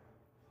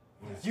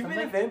 Okay. You've been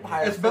a like-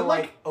 vampire it's for been like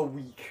like- a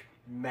week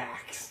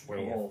max.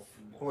 Werewolf.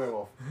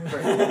 Werewolf.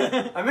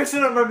 I'm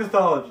mixing up my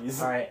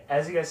mythologies. All right.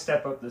 As you guys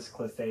step up this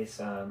cliff face,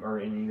 and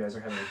you guys are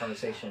having a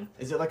conversation,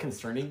 Is it like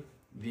concerning?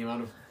 The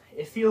amount of...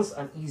 it feels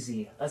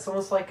uneasy. It's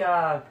almost like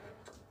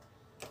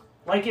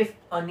if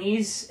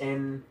unease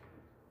and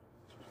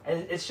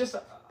it's just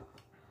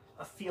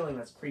a feeling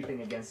that's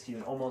creeping against you,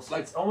 and almost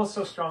Like- it's almost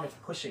so strong it's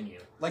pushing you.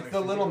 Like the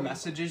little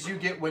messages you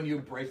get when you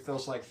break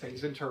those like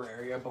things in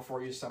Terraria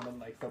before you summon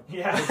like the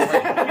Yeah. You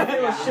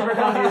feel a shiver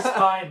down your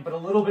spine, but a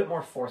little bit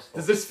more forceful.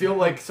 Does this feel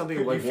like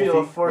something like feel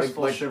a wolfy?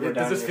 forceful like, shiver Does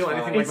down this your feel spine.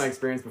 anything like It's- my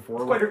experience before?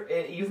 It's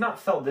quite you've not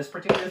felt this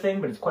particular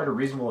thing, but it's quite a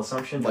reasonable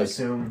assumption to Like-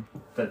 assume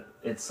that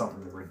it's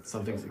something.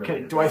 Something.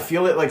 related Do to I that.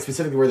 feel it like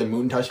specifically where the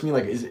moon touched me?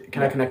 Like,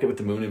 can I connect it with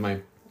the moon in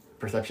my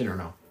perception or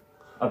no?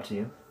 Up to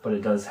you, but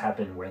it does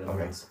happen where the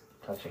Okay. moon's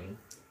touching you.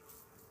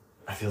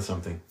 I feel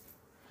something.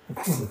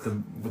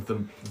 with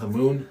the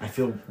moon, I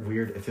feel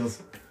weird. It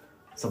feels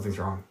something's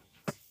wrong.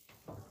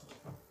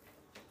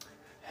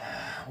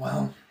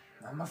 Well,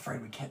 I'm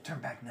afraid we can't turn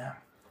back now.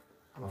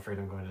 I'm afraid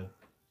I'm going to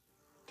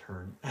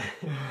turn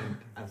and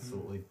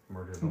absolutely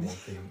murder the whole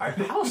thing.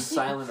 How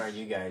silent are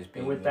you guys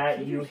being? And with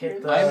that, you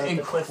hit I'm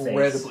the cliff face.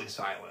 incredibly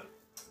silent.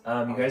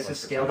 You guys have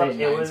scaled About it.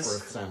 It nine's was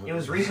worth silent. it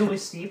was reasonably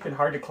steep and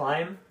hard to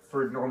climb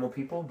for normal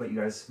people, but you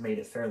guys made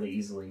it fairly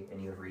easily,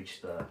 and you have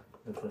reached the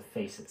cliff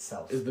face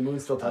itself. Is the moon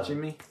still touching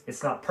me?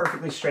 It's not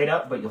perfectly straight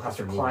up, but you'll have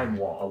to That's a climb moon.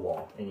 a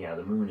wall. And yeah,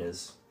 the moon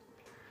is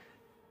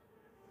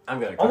I'm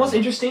gonna. almost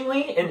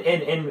interestingly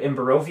in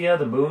Barovia.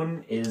 The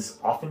moon is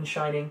often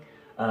shining.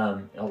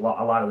 A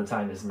lot of the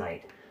time is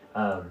night,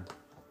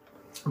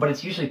 but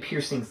it's usually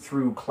piercing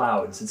through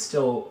clouds. It's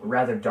still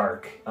rather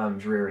dark,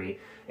 dreary.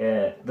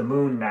 The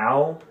moon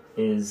now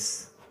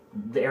is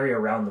the area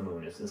around the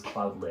moon is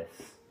cloud lit.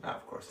 Ah,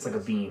 of course. It's like a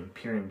beam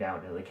peering down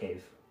into the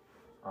cave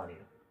on you.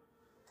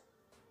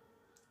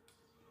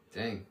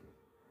 Dang.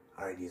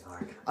 Alright, he's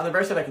Mark. On the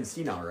bright side, I can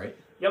see now, right?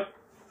 Yep.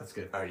 That's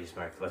good. Alright, he's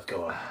Mark. Let's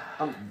go up.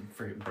 I'm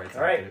freaking bright side.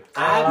 All right.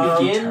 I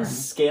begin turn.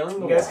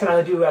 scaling the You guys wall. can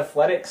either do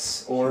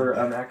athletics or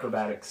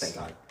acrobatics. Thank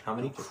God. How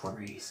many?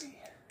 Crazy.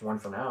 One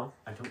for now.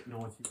 I don't know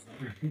what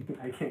you.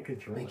 I can't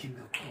control it. Making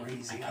go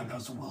crazy on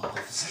those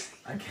wolves.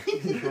 I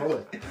can't control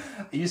it.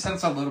 You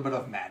sense a little bit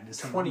of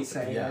madness in what he's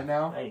saying yeah. right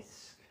now.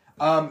 Nice.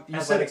 You said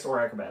Athletics or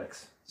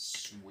acrobatics.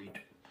 sweet.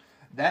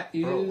 That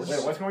is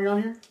Wait, what's going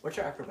on here? What's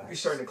your acrobatics? You're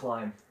starting to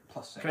climb.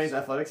 plus 6. Can I use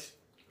athletics?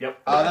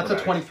 Yep. That's a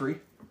 23.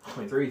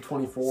 23.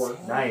 24.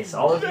 Nice.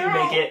 All of you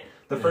make it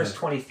the first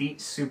 20 feet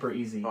super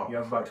easy. Oh. You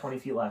have about 20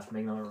 feet left.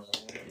 Make another roll.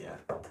 Yeah.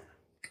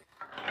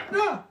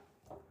 No.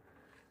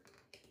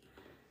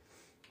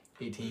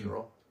 18.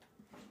 Roll.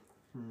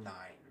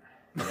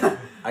 9.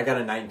 I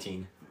got a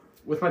 19.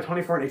 With my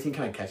 24 and 18,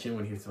 can I catch him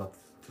when he's about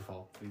to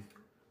fall, please?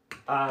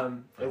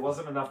 It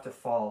wasn't enough to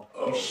fall.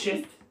 You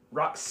shift,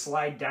 rocks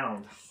slide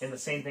down, and the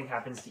same thing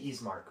happens to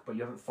Ismark, but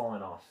you haven't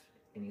fallen off,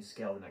 and you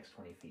scale the next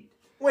 20 feet.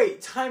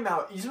 Wait, time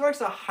out.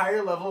 Ismark's a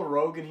higher level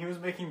rogue and he was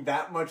making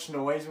that much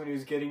noise when he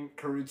was getting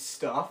Karut's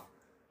stuff?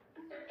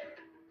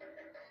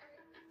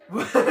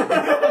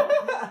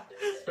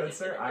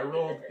 Spencer, I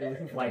rolled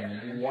like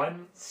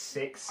 1,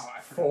 6,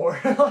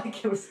 4.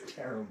 Like, it was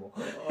terrible.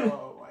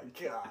 Oh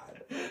my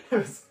god. It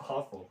was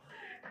awful.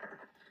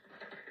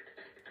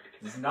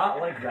 It's not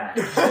like that.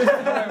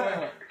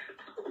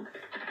 Wait.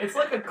 It's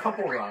like a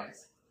couple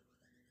rocks.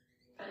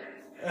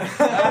 That's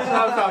what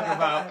I'm talking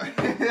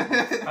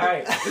about.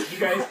 Alright, you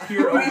guys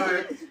peer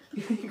over.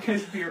 You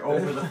guys peer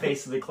over the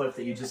face of the cliff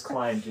that you just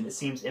climbed, and it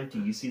seems empty.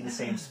 You see the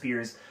same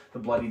spears, the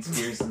bloodied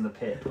spears in the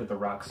pit with the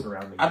rocks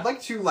surrounding it. I'd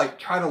like to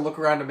try to look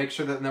around to make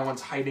sure that no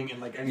one's hiding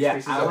in any Yeah,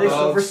 spaces are Are they Above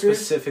silver spears?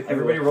 specifically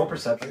Everybody what- roll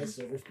perception.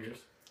 Silver spears.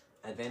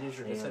 Advantage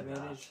or And,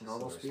 disadvantage?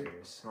 Normal silver spear?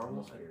 spears.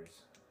 Normal? spears.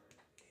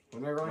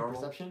 When am I rolling Normal?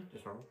 perception?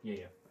 Just normal.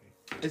 Yeah.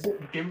 Is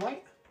it dim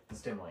light?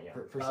 It's dim light, yeah.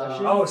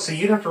 Perception? Oh, so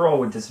you'd have to roll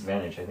with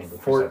disadvantage, I think,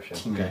 with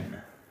perception. Okay.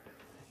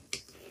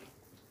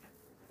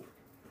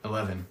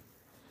 11.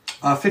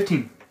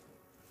 15.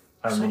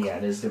 Yeah,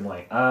 it is dim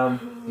light.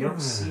 You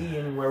don't see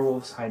any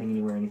werewolves hiding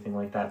anywhere or anything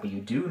like that, but you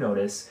do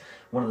notice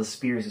one of the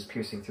spears is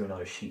piercing through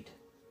another sheet,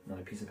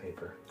 another piece of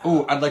paper.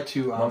 Oh, I'd like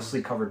to...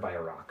 mostly covered by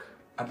a rock.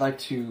 I'd like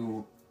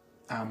to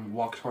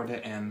walk toward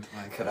it and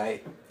like Could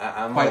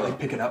I'm quietly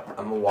pick it up.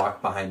 I'm gonna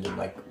walk behind him,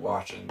 like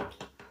watching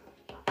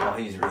while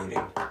he's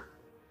reading.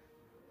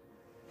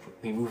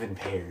 We move in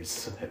pairs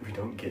so that we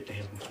don't get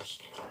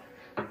ambushed.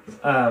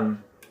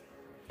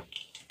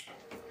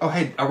 Oh,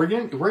 hey, we're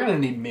gonna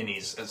need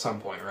minis at some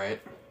point,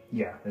 right?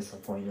 Yeah, that's the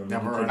point. You'll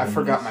Never need to heard take I the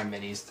forgot minis. my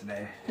minis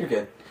today. You're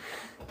good.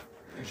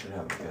 You should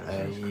have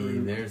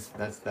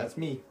it. That's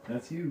me.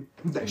 That's you.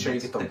 Make sure you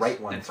get the right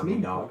one that's for me,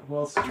 me. dog.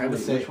 Well, Trying to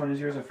say- which one is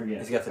yours? I forget.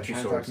 He's got the I two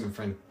tried to talk swords. to my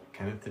friend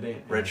Kenneth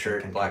today. Red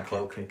shirt, black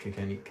cloak. Can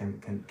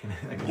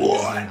I get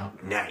What? mine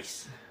out?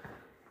 Nice.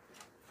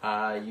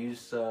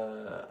 Use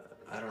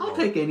I don't know. I'll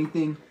take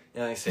anything.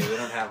 Yeah, like I say we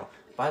don't have.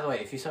 By the way,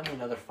 if you send me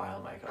another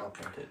file, Mike, I'll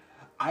print it.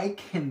 I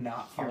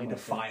cannot find a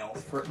okay. file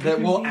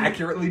that will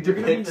accurately You're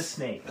gonna need a depict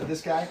snake.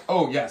 this guy.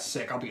 Oh yeah,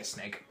 sick. I'll be a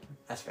snake.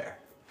 That's fair.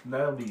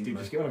 That'll be Dude,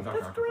 just get one of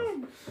Dr.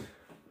 Octopus.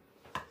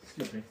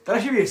 Excuse me.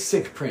 That'd actually be a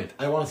sick print.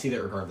 I want to see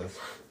that regardless.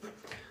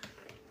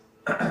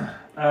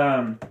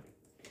 Um,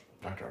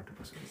 Dr.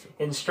 Octopus would be sick.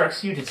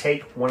 instructs you to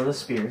take one of the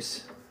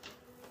spears,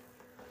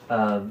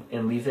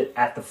 and leave it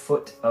at the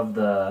foot of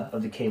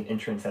the cave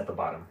entrance at the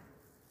bottom.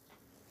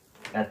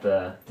 At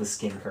the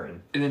skin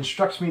curtain. It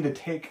instructs me to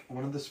take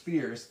one of the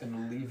spears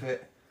and leave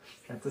it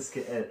At the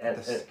skin at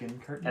the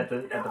skin curtain. at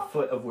the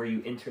foot of where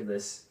you enter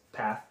this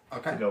path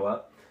Okay. to go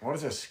up. What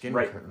is a skin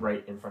Right curtain?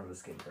 right in front of the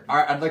skin curtain. All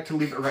right, I'd like to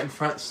leave it right in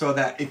front so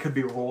that it could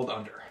be rolled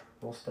under.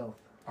 Roll stealth.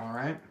 All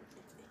right.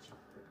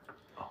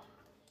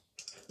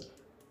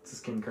 It's a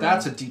skin curtain.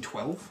 That's a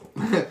D12.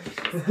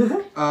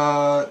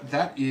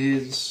 That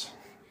is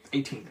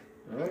 18.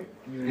 Alright.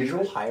 Did you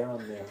roll higher on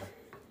the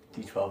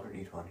D12 or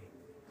D20?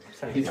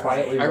 You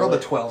quietly I roll rolled a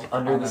it 12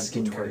 under on the a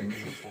skin D20 curtain.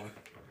 before.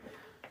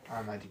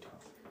 On my D12.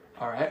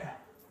 All right.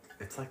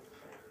 It's like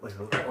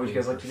What would you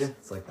guys like to do?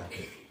 It's like that.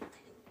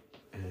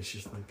 And it's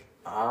just like.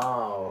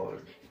 Oh.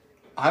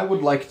 I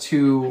would like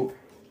to.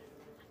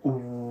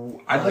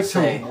 I'd like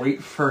Say- to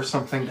wait for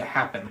something to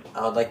happen.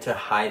 I would like to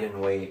hide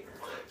and wait.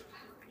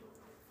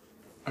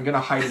 I'm gonna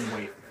hide and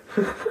wait.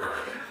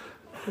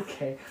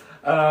 Okay.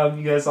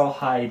 You guys all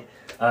hide.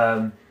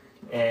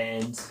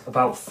 And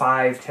about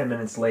 5-10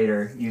 minutes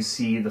later, you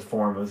see the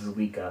form of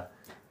Zulika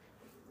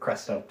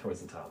crest up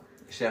towards the top.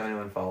 Should have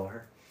anyone follow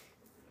her?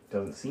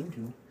 Doesn't seem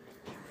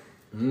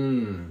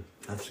to.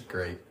 That's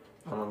great.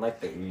 I don't like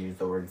that you use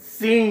the word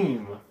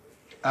seem.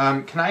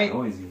 Can I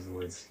always use the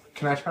words.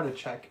 can I try to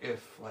check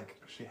if like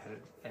she had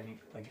any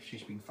like if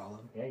she's being followed?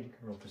 Yeah, you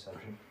can roll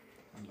perception.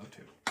 I'd love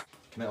to.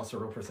 Can I also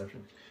roll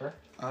perception? Sure.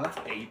 That's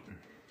 8.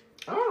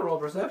 I want to roll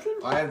perception.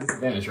 I have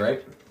disadvantage,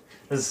 right?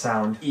 This is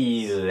sound.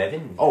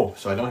 11. Oh,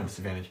 so I don't have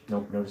disadvantage.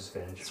 Nope, no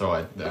disadvantage. So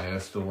I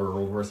still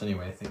rolled worse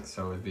anyway, I think.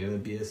 So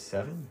it'd be a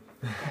 7?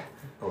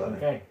 11.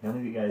 Okay, none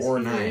of you guys Or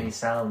hear 9. any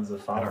sounds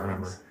of I fire. don't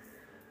remember.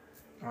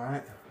 All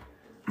right.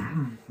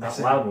 Not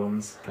loud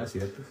ones. Can I see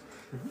that?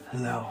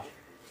 Hello.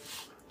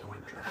 Don't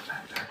enter.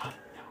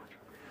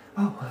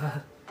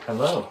 Oh,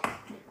 hello.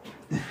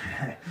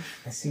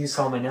 I see you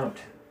saw my note.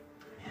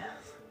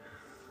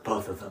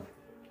 Both of them.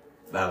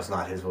 That was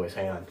not his voice.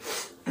 Hang on.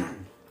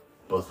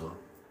 Both of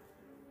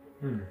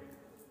them.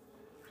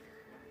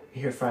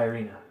 You here for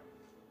Irena?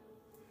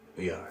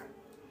 We are.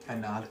 I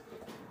nod.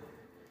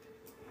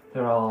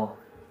 They're all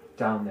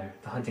down there.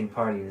 The hunting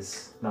party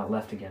is not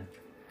left again.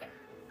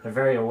 They're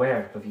very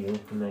aware of you,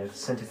 and they've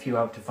sent a few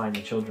out to find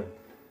the children.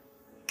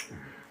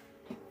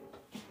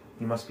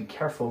 You must be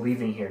careful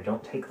leaving here.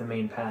 Don't take the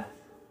main path.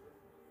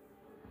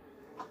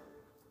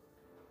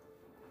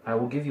 I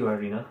will give you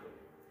Irena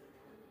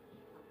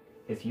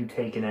if you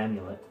take an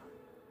amulet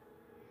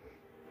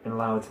and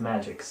allow its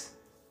magics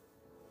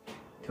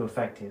to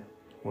affect you.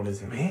 What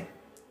is it? Me?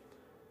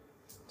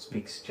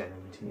 Speaks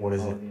generally to you. What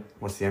is all it? of you.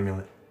 What's the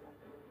amulet?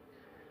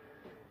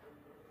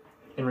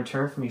 In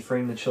return for me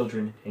freeing the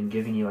children and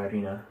giving you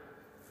Irena,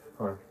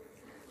 or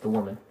the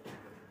woman,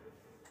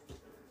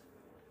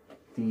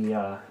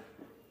 the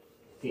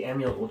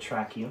amulet will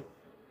track you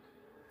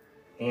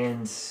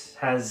and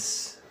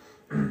has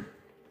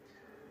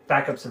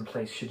backups in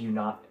place should you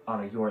not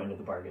honor your end of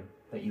the bargain,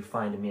 that you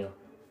find Emil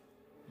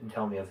and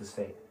tell me of his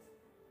fate.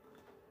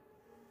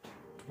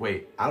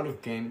 Wait, out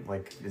of game,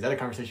 like, is that a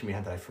conversation we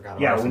had that I forgot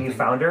about? Yeah, or when you something?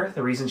 found her,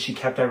 the reason she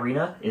kept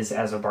Irena is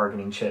as a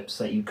bargaining chip,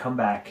 so that you'd come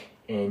back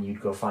and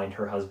you'd go find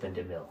her husband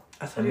Emil.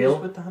 I thought he Emil?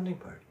 was with the hunting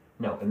party.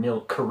 No,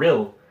 Emil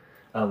Kirill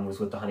was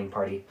with the hunting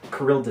party.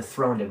 Kirill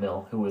dethroned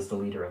Emil, who was the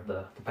leader of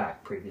the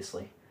pack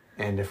previously.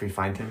 And if we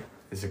find him,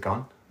 is it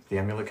gone? The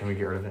amulet, can we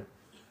get rid of it?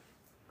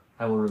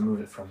 I will remove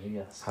it from you,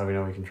 yes. How do we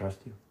know we can trust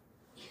you?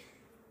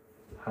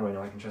 How do I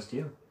know I can trust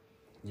you?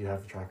 You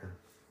have the tracker.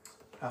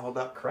 I hold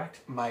up Correct.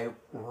 my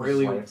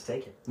Really? really. Why I have to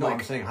take it. No, Like-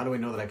 I'm saying, how do we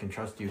know that I can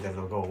trust you that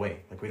it'll go away?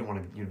 Like, we don't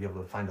want you to be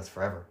able to find us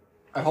forever.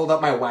 I hold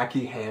up my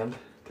wacky hand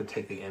to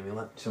take the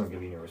amulet. Just don't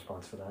give you a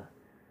response for that.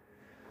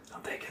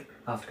 I'll take it.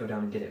 I'll have to go down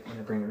and get it when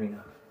I bring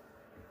Irena.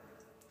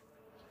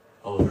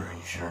 Oliver, are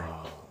you sure?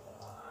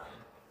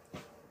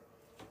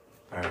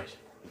 Alright,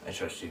 I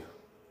trust you.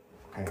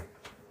 Okay.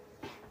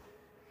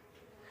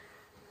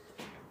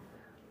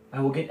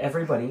 I will get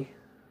everybody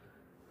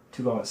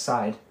to go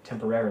outside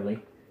temporarily,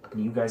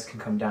 and you guys can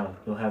come down.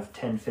 You'll have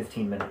 10,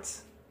 15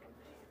 minutes.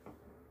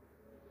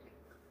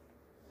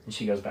 And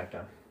she goes back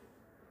down.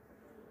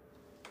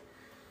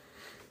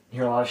 You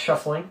hear a lot of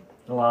shuffling,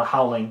 a lot of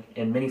howling,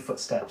 and many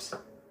footsteps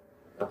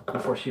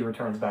before she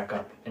returns back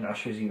up and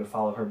ushers you to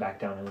follow her back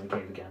down into the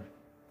cave again.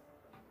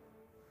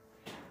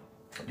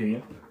 Do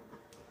you?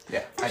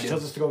 Yeah. She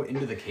tells us to go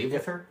into the cave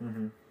with her?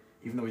 Mm-hmm.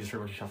 Even though we just heard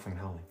a bunch of shuffling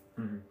and howling.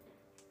 Mm-hmm.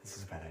 This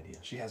is a bad idea.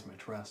 She has my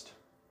trust.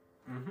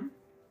 Mm-hmm.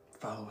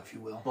 Follow, if you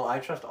will. Well, I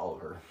trust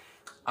Oliver.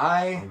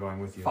 I'm going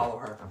with you. Follow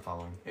her. I'm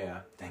following.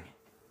 Yeah. Dang it.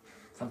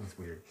 Something's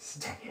weird.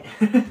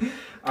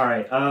 All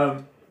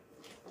right.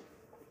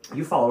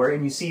 You follow her,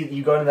 and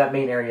you go into that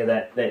main area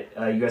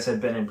that you guys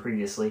had been in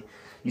previously.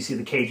 You see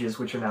the cages,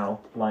 which are now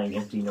lying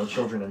empty, no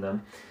children in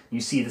them.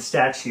 You see the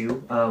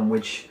statue,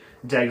 which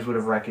Deggs would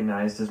have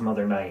recognized as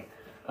Mother Night.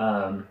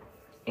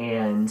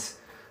 And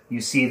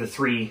you see the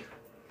 3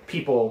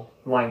 people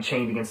lying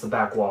chained against the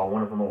back wall,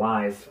 one of them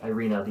alive,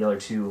 Irena, the other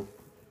 2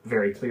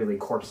 very clearly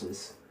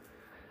corpses.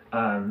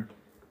 You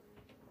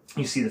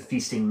see the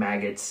feasting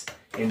maggots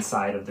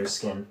inside of their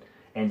skin.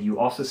 And you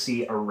also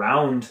see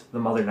around the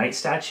Mother Night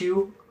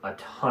statue a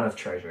ton of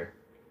treasure.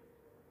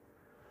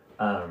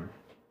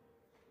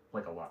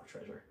 Like a lot of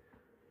treasure.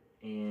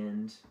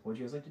 And what would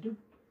you guys like to do?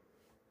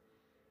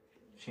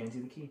 She hands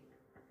you the key.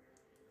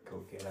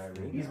 Go get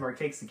Irene. Ismark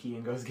takes the key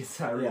and goes gets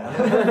Irene.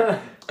 Yeah.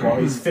 While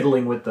he's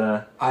fiddling with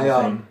the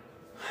thing.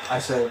 I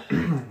say,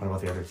 What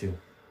about the other 2?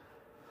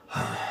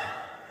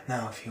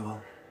 now if you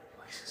will,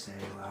 please stay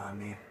on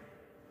me.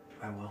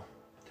 I will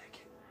take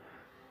it.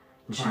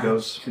 And she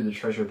goes to the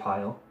treasure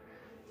pile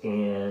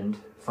and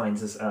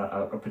finds this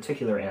a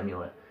particular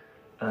amulet.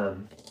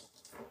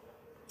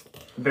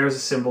 Bears a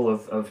symbol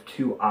of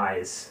 2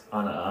 eyes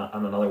on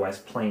an otherwise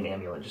plain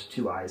amulet, just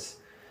 2 eyes,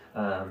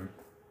 and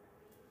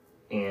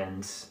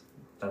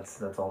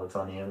that's all that's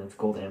on the amulet. It's a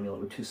gold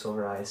amulet with 2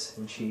 silver eyes,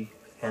 and she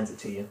hands it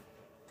to you.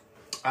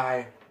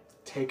 I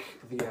take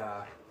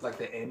the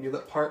the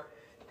amulet part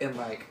and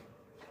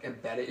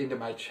embed it into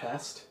my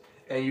chest,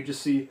 and you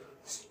just see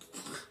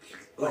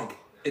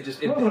it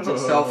just embeds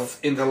itself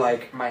into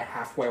my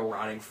halfway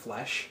rotting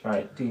flesh. All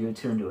right, do you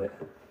attune to it?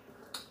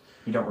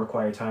 You don't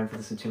require time for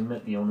this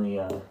attunement. The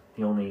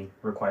only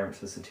requirement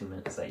for this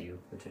attunement is that you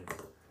attune.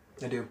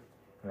 I do.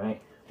 All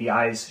right. The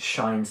eyes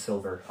shine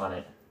silver on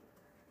it,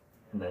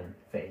 and then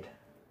fade.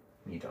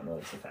 You don't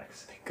notice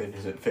effects. Thank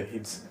goodness it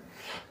fades.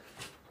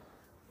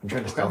 I'm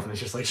trying to stealth and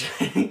it's just like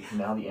shining.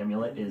 Now the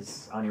amulet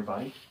is on your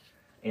body,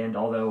 and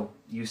although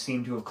you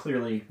seem to have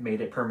clearly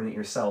made it permanent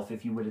yourself,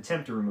 if you would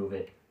attempt to remove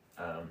it,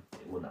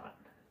 it will not.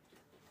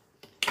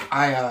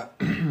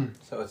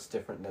 So it's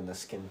different than the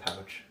skin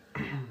pouch.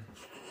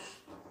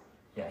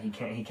 Yeah,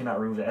 he cannot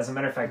remove it. As a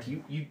matter of fact,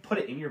 you put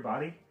it in your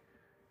body,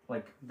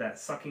 like that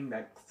sucking,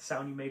 that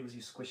sound you made was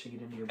you squishing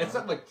it into your body. It's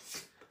not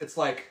it's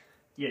like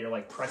yeah, you're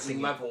like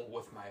pressing level it.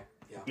 with my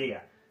Yeah.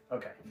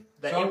 Okay.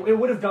 So- It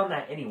would have done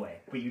that anyway,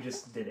 but you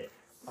just did it.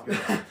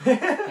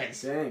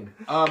 Thanks. Dang.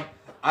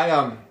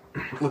 I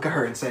look at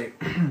her and say,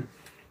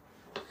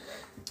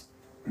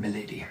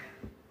 Milady,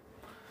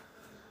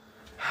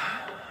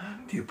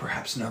 do you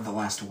perhaps know the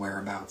last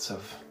whereabouts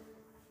of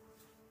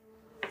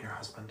your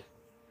husband?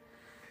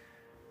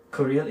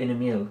 Kirill and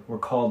Emil were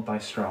called by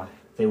Strahd.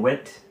 They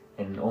went,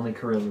 and only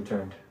Kirill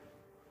returned.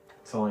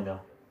 That's all I know.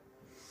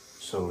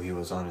 So he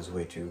was on his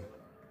way to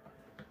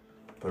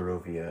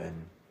Barovia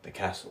and the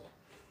castle.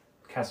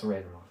 Castle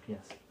Ravenloft,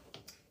 yes.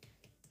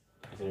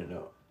 I didn't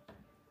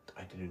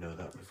know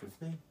that was his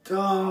name.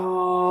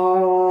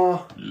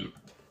 Oh.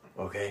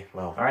 Okay,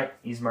 well. All right,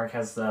 Ismark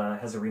has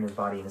Irena's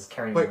body and is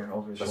carrying Wait, her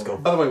over his let's shoulder.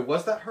 go. By the way,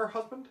 was that her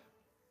husband?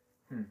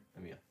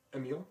 Emil.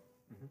 Emil?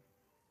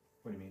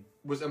 What do you mean?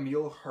 Was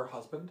Emil her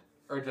husband?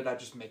 Or did I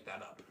just make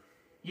that up?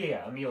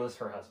 Yeah, Emil is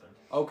her husband.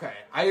 Okay,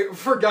 I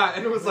forgot,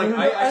 and it was like,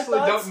 I actually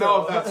don't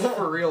know if that's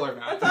for real or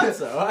not. I thought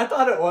so. I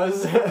thought it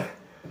was.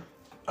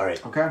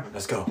 Alright, Okay.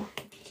 let's go. All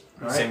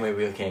right. Same way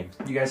we came.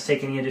 You guys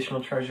take any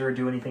additional treasure or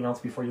do anything else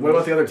before you What leave?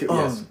 about the other 2?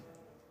 Yes.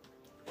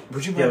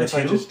 Would you The mind other if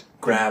I 2? just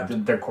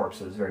grabbed... They're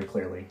corpses, very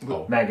clearly.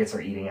 Oh. Maggots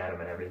are eating at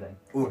them and everything.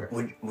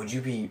 Would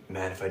you be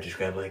mad if I just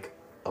grabbed like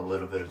a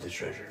little bit of the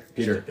treasure?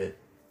 Peter. Just a bit.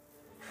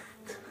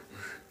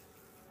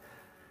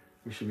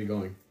 We should be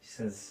going. She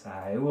says,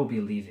 I will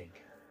be leaving.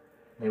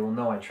 They will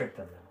know I tricked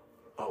them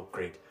now. Oh,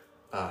 great.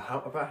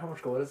 How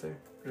much gold is there?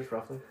 Just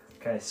roughly?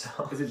 Okay, so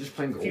Is it just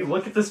plain if gold? you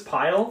look at this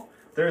pile,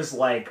 there's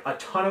like a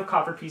ton of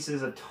copper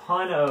pieces, a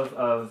ton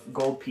of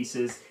gold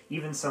pieces,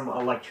 even some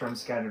electrum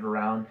scattered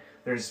around.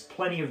 There's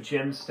plenty of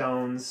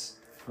gemstones,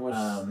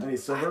 Any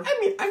silver? I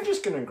mean, I'm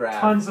just gonna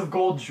grab... tons of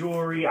gold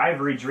jewelry,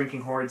 ivory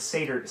drinking horns,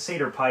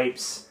 satyr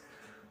pipes.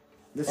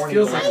 This Ornate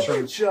feels gold. like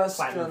I'm just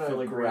Platinum gonna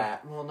filigree. grab...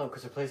 Well, no,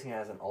 because they're placing it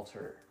as an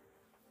altar.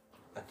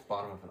 At the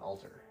bottom of an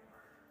altar.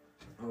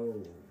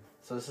 Oh.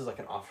 So this is like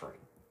an offering.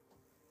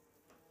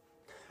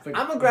 I'm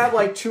gonna grab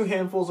like 2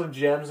 handfuls of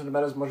gems and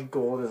about as much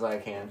gold as I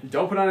can.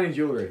 Don't put on any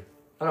jewelry.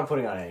 I'm not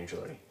putting on any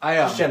jewelry. I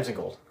Just gems and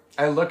gold.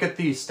 I look at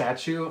the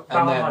statue About and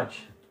how then much?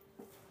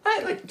 I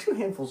had like 2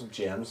 handfuls of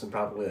gems and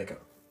probably like a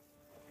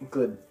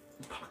good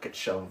pocket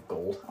shove of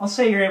gold. I'll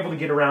say you're able to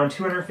get around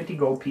 250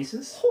 gold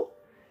pieces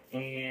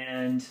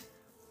and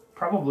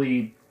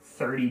probably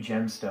 30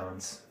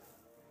 gemstones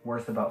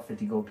worth about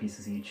 50 gold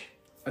pieces each.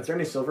 Is there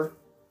any silver?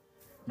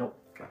 Nope.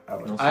 Oh,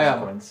 No I,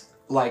 silver coins.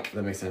 like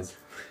that makes sense.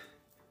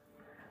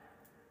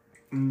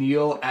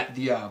 kneel at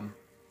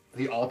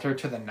the altar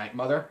to the Night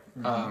Mother.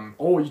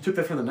 Oh, you took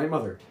that from the Night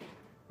Mother.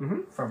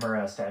 From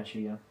her statue,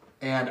 yeah.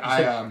 And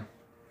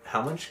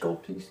How much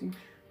gold piece each?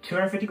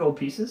 250 gold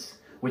pieces,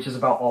 which is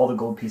about all the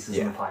gold pieces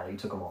in the Yeah. pile. You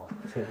took them all.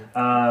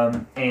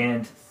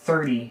 And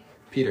 30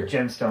 Peter.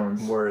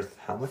 gemstones Worth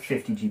how much?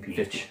 50 GP.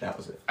 50. That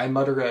was it. I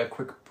mutter a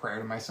quick prayer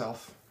to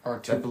myself or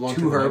to, That belonged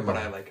to to the her, Night but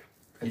Mother. I like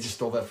You just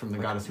stole that from the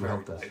goddess who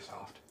helped us. very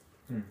soft.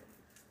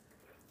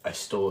 I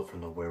stole it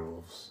from the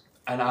werewolves.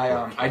 And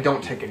I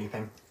don't take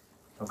anything.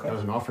 Okay. That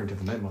was an offering to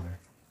the Night Mother.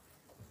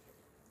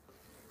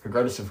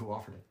 Regardless of who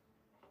offered it.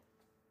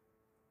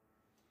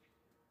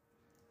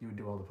 You would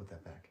do well to put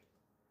that back.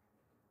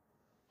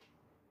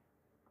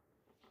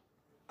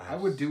 I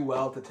would do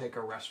well to take a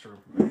restroom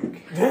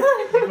break.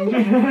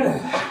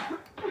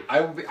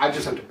 I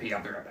just have to pee.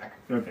 I'll be right back.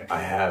 Okay.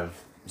 I have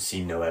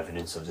seen no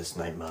evidence of this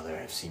Night Mother.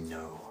 I've seen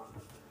no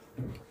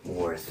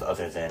worth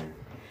other than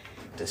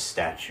the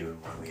statue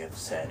and what we have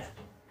said.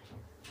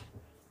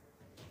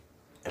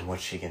 And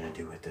what's she gonna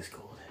do with this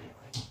gold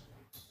anyway?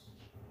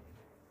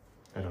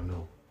 I don't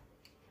know.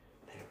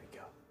 There we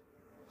go.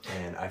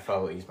 And I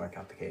follow Ismark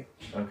out the cave.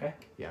 Okay.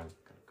 Yeah, I'm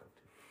gonna go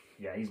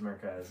too. Yeah,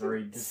 Ismark has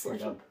already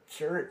displayed up.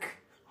 Jerk.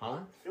 Huh?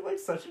 I feel like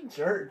such a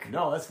jerk.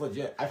 No, that's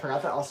legit. I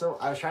forgot that also.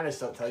 I was trying to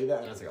tell you that,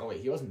 and I was like, oh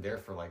wait, he wasn't there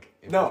for like...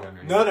 No,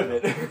 infantry or none of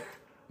anything. it.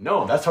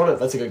 No, that's totally...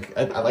 That's a good...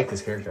 I like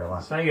this character a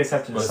lot. So now you guys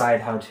have to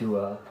decide how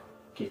to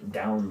get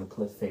down the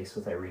cliff face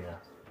with Irena.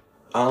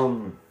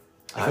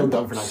 I feel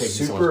dumb for not taking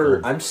so much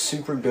gold. I'm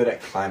super good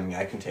at climbing.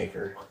 I can take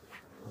her.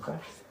 Okay.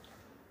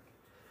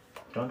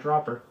 Don't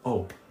drop her.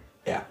 Oh.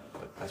 Yeah,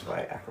 but that's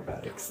why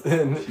acrobatics.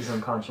 She's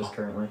unconscious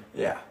currently.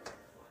 Yeah.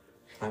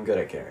 I'm good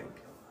at carrying.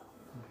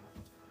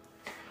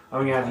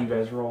 I'm gonna have you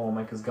guys roll.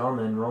 Micah's gone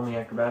then. Roll me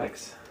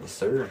acrobatics. Yes,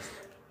 sir.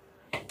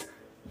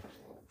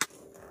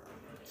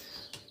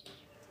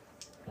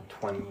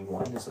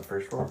 21 is the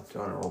first roll. Do you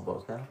want to roll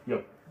both now?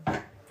 Yep.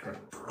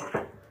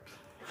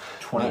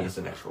 20 is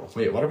the next roll.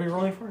 Wait, what are we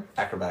rolling for?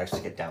 Acrobatics to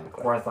get down the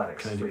cliff. Or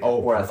athletics. Can I do... Three.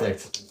 Oh, Or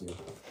perfect.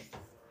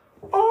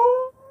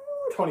 Oh,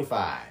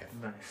 25.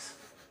 Nice.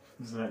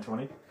 Isn't that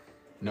 20?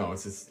 No,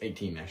 it's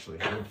 18 actually.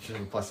 Which is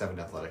plus 7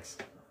 to athletics.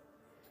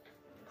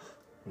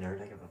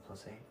 Nerd, I give a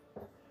plus 8.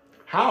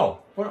 How?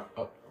 What?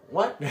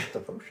 What? The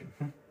potion.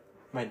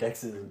 My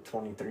dex is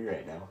 23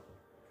 right now.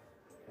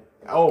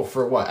 Oh,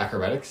 for what?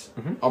 Acrobatics?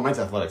 Mhm. Oh, mine's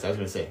athletics. I was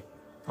gonna say.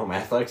 Oh, my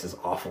athletics is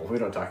awful. We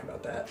don't talk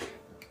about that.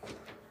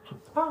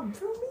 Mom,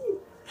 tell me.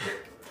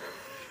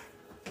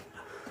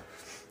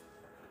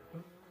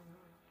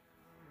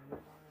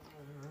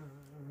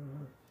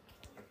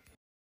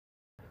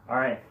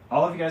 Alright.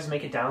 All of you guys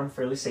make it down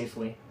fairly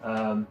safely.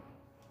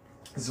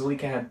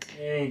 Zulika had...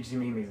 he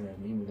makes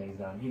it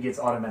down. He gets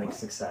automatic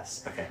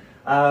success. Okay.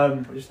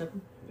 What just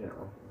happened? I didn't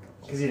roll.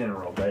 Because he didn't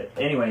roll. But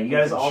anyway, you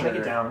guys all make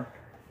it down.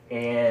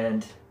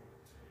 And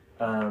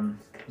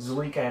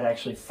Zulika had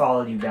actually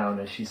followed you down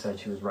as she said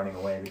she was running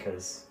away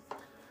because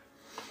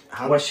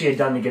what she had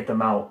done to get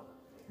them out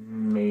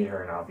made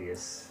her an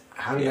obvious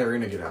How did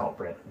Irena get out?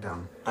 culprit.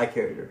 Down. I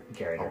carried her. You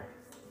carried her.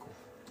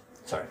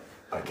 Sorry.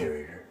 I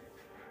carried her.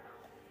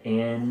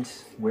 And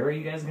where are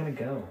you guys going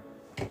to go?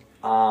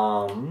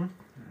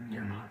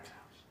 Your mom's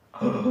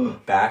house.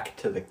 Back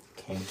to the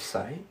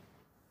campsite.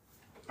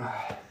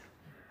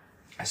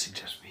 I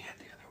suggest we head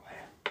the other way.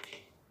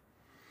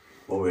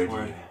 Well,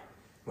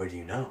 where do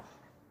you know?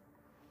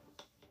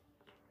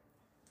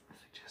 I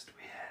suggest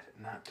we head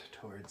not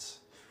towards.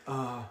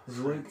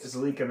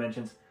 Zulika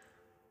mentions,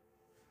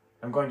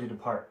 I'm going to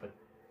depart, but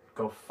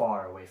go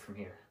far away from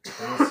here.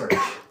 I will search.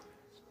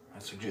 I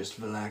suggest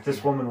Valaki.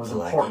 This woman was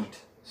Valaki. important.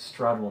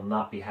 Strahd will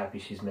not be happy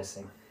she's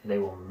missing. They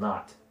will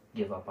not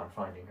give up on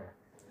finding her.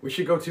 We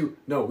should go to...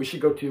 No, we should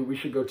go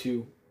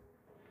to...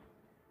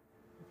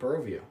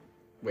 Barovia.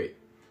 Wait.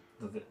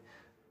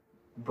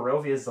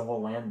 Barovia is the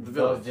whole land. The The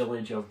village.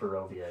 village of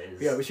Barovia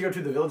is... Yeah, we should go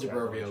to the village of Yeah, the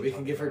village Barovia. you're We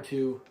can give her talking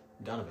to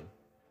Donovan.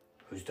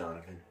 Who's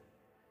Donovan?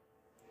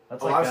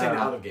 That's Oh, like, I was saying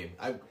out of game.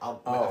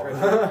 I'll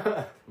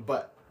Oh.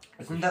 but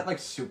Isn't that like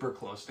super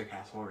close to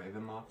Castle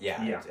Ravenloft?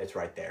 Yeah, Yeah. It's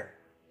right there.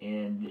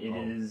 And it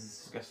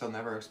is... Guess they'll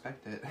never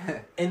expect it.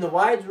 In the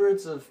wise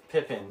words of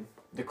Pippin,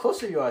 the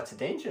closer you are to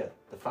danger,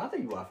 the farther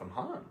you are from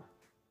harm.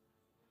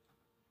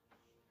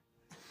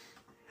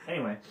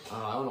 Anyway.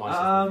 I don't know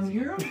why.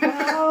 You're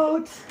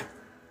about...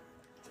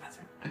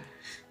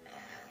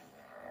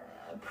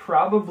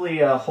 probably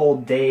a whole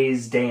day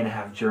and a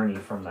half journey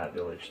from that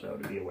village, though,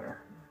 to be aware.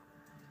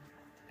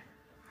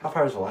 How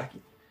far is Valaki?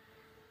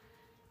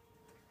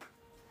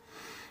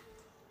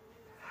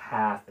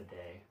 Half a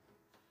day.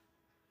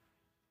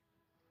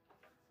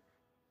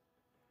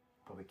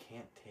 But we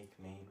can't take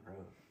main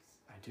roads.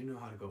 I do know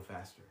how to go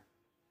faster.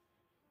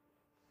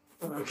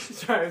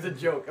 Sorry, it was a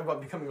joke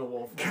about becoming a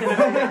wolf. Imagine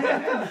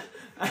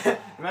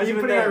Even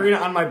putting then- Irena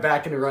on my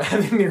back and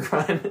having me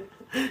run.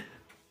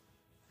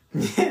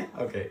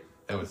 Okay,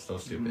 that was so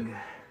stupid.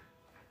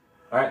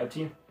 All right, up to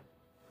you.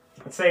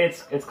 Let's say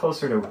it's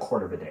closer to a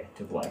quarter of a day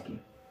to Vlaki.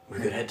 We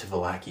could head to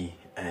Vallaki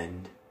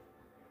and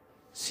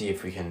see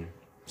if we can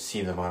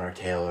see them on our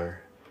tail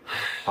or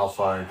how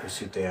far in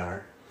pursuit they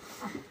are.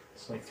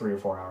 It's like 3 or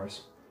 4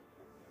 hours.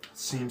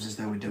 Seems as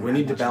though we do. We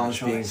need to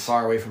balance being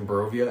far away from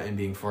Barovia and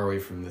being far away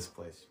from this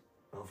place.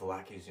 Well,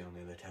 Vallaki is the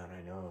only other town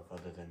I know of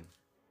other than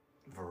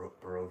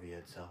Barovia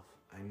itself.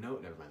 I know.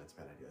 Never mind. That's a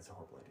bad idea. That's a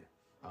horrible idea.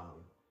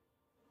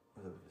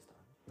 What have we just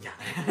done?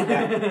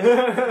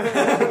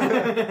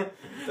 Yeah.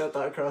 That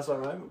thought crossed my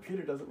mind, but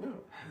Peter doesn't know.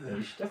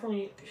 You should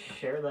definitely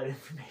share that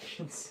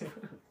information soon.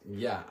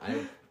 Yeah.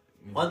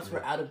 Once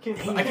we're out of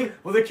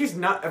Well, there keeps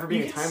not ever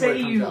being You a can time where say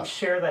it comes you up.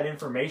 share that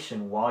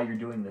information while you're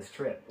doing this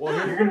trip. Well,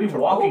 You're going to be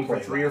walking for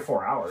roleplay 3 or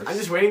 4 hours. I'm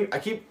just waiting.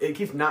 It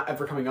keeps not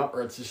ever coming up,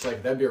 or it's just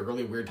like that'd be a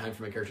really weird time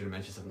for my character to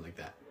mention something like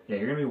that. Yeah,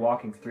 you're going to be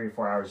walking for 3 or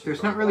 4 hours. There's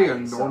before not really a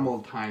Vlaki, so-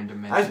 normal time to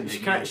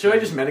mention. Should I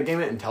just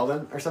metagame it and tell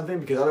them or something?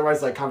 Because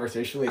otherwise, like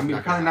conversationally, it's I mean,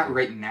 not probably gonna not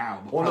right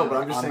now. Well, no, but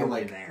probably I'm just on saying, the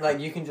way like- there. Like,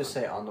 you can just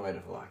say on the way to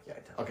Vallaki, I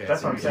tell. Okay,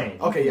 That's what I'm saying.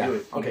 You Okay, can yeah. do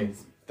it. You Okay, can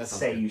that sounds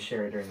say good. you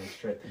share it during this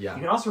trip. Yeah.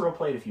 You can also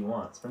roleplay it if you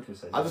want. Spencer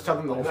said. I'll just tell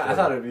them the whole story. I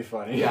thought it'd be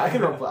funny. Yeah, I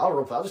can roleplay. I'll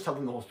roleplay. I'll just tell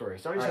them the whole story.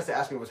 Somebody just Alright. has to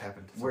ask me what's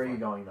happened. Where are you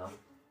going though?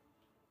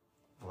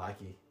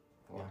 Vallaki.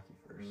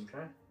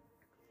 Okay.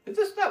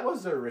 That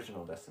was their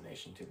original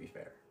destination, to be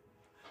fair.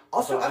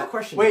 Also, I have a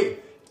question. Wait,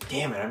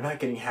 damn it, I'm not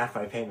getting half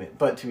my payment.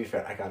 But to be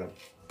fair, I got a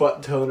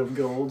butt ton of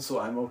gold, so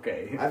I'm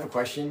okay. I have a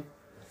question.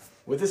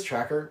 With this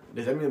tracker,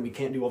 does that mean that we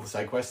can't do all the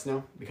side quests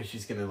now? Because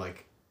she's gonna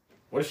like,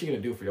 what is she gonna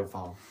do if we don't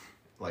follow?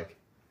 Like,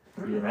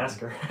 You didn't ask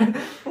her.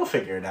 We'll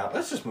figure it out.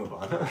 Let's just move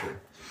on.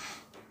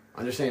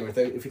 I'm just saying,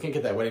 if we can't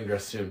get that wedding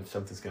dress soon,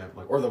 something's gonna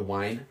like, or the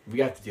wine, we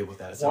have to deal with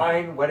that. at some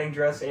point. Wine, wedding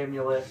dress,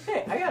 amulet.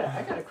 Hey,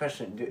 I got a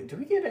question. Do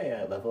we get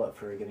a level up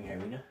for getting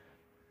Irena?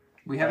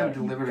 we haven't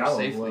You delivered got her a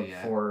safely look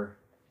yet. for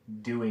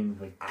doing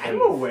the I'm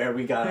cave. aware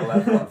we got a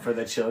level up for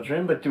the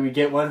children, but do we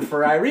get one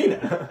for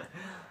Irena?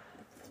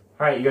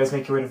 All right, you guys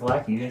make your way to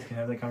Vlaki. You guys can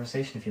have that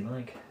conversation if you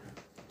like.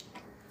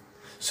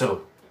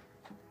 So,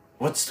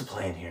 what's the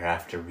plan here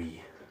after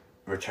we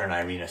return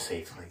Irena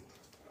safely?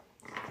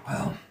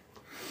 Well,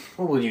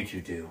 What will you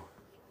two do?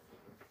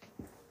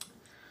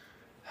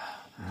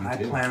 I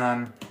too. plan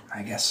on,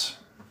 I guess,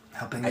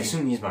 helping I you.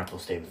 assume Yzmart will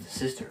stay with his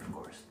sister, of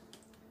course.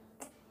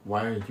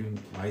 Why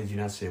did you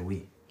not say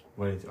we?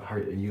 Are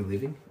you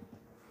leaving?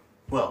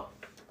 Well,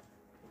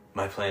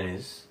 my plan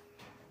is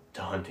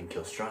to hunt and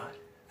kill Strahd,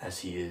 as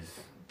he is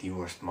the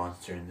worst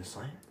monster in this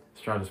land.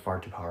 Strahd is far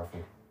too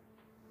powerful.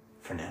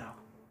 For now.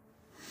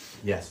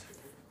 Yes,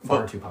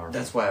 far But too powerful.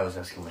 That's why I was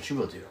asking what you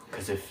will do.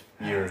 Because if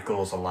your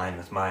goals align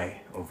with my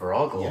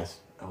overall goals, Yes.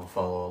 I will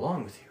follow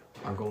along with you.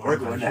 Our goal We're is I'm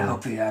going going to to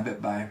help the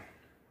abbot by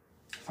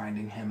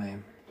finding him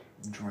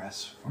a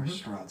dress for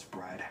Strahd's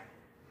bride.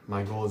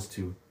 My goal is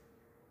to,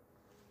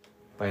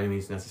 by any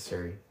means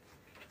necessary,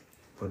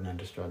 put an end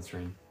to Strahd's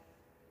reign.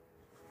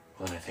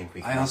 Well, then I think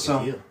we I can make also-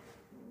 a deal.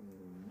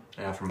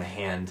 I offer my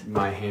hand.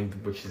 My hand,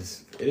 which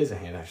is it is a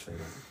hand actually.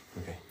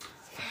 But, okay,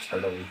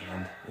 Turtley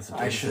hand. it's a,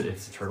 I it's should- A,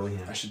 it's a turtley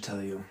hand. I should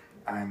tell you,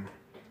 I'm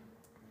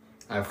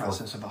I in have the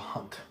process of a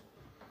hunt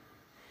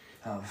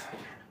of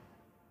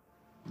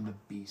the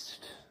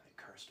beast that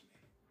cursed me.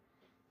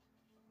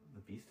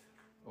 the beast.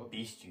 What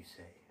beast you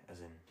say? As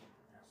in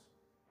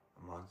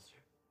a monster?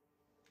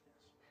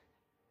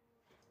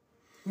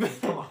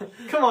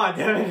 Come on,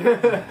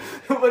 Devin.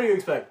 What do you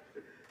expect?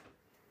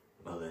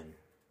 Well then,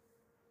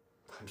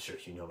 I'm sure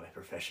you know my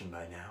profession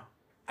by now.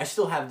 I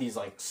still have these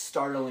like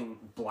startling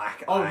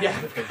black Oh, eyes. yeah,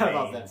 I with the forgot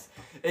about veins.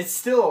 It's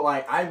still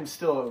like I'm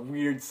still a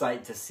weird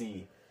sight to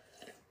see.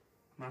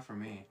 Not for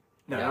me.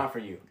 No, Yeah. not for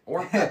you.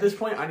 Or at this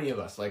point, any of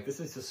us. Like this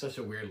is just such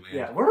a weird land.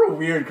 Yeah, we're a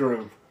weird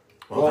group.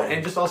 Well, then,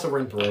 and just also we're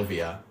in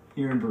Barovia.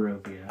 You're in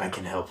Barovia. I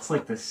can help. It's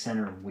like the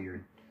center of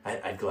weird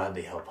I'd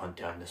gladly help hunt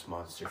down this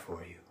monster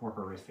for you. or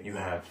horrific. You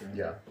have.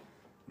 Yeah.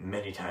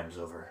 Many times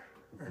over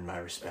earned my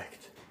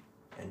respect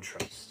and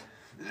trust.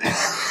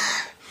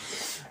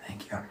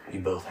 Thank you. You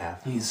both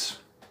have. He's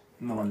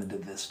the one that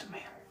did this to me.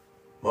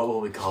 What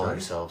will we call Sorry?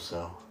 ourselves,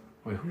 though?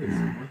 Wait, who is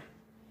it?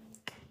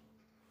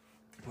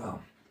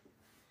 Well,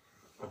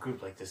 A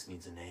group like this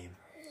needs a name.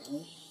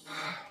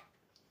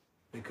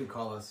 They could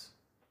call us.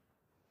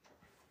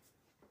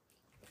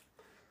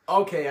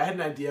 Okay, I had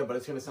an idea, but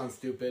it's gonna sound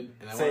stupid,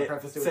 and I Say want it, to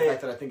preface it with say the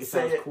fact it, that I think it say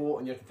sounds it. cool,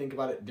 and you have to think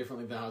about it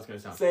differently than how it's gonna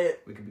sound. Say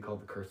it. We could be called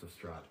the Curse of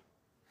Strahd.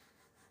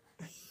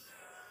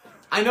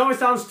 I know it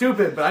sounds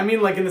stupid, but I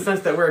mean like in the sense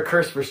that we're a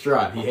curse for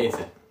Strahd. He hates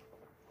it.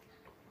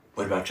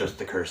 What about just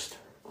the cursed?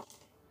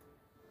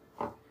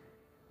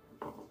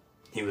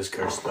 He was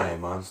cursed by a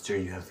monster.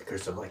 You have the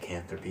curse of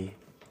lycanthropy.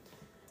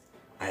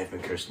 I have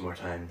been cursed more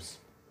times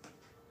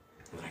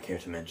than I care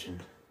to mention.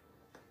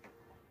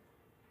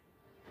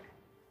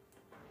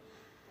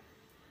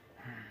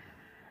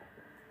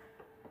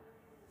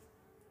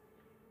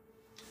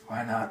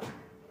 Why not?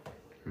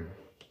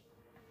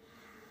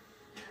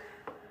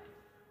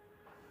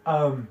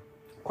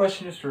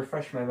 Question just to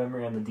refresh my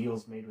memory on the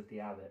deals made with the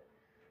abbot.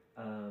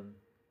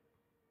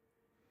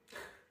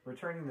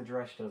 Returning the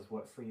dress does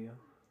what for you?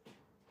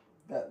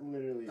 That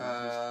literally.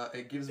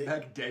 It gives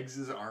back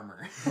Deggs'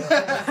 armor.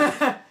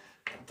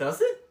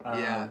 Does it?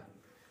 Yeah.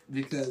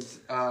 Because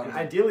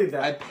Ideally,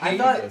 that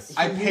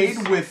I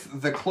paid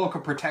with the cloak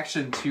of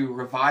protection to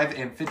revive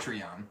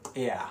Amphitryon,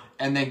 Yeah.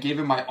 and then gave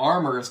him my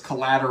armor as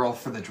collateral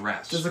for the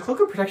dress. Does the cloak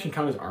of protection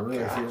count as armor?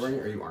 Like, if you're wearing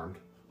it, are you armed?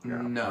 No.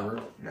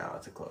 Armored? No,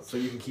 it's a cloak. So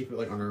you can keep it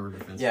like on armor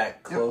defense. Yeah,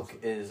 cloak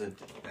is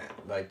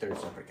like there's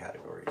separate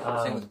categories.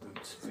 Same with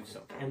boots. Boots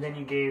don't. And then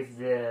you gave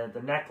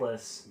the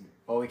necklace.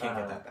 Oh, we can't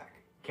get that back.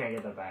 Can't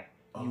get that back.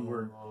 You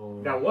were Oh.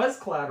 that was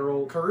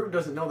collateral. Karut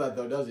doesn't know that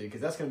though, does he? Because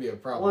that's going to be a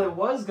problem. Well, it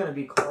was going to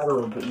be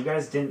collateral, but you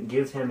guys didn't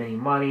give him any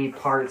money,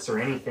 parts, or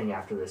anything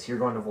after this. You're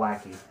going to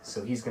Vlacky,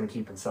 so he's going to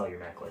keep and sell your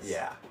necklace.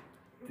 Yeah.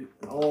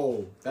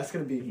 Oh, that's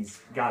going to be.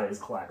 He's got it as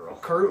collateral.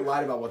 Karut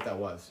lied about what that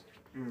was.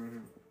 Mm-hmm.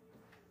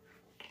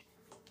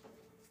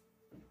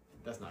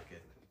 That's not good.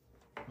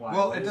 Why?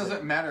 Well, What it is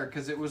doesn't matter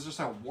because it was just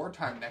a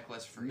wartime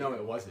necklace for you. No,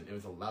 it wasn't. That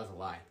was a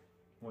lie.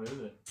 What is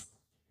it?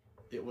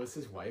 It was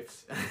his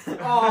wife's.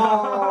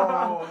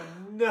 Oh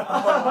no!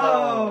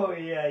 Oh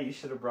yeah, you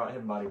should have brought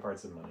him body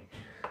parts and money.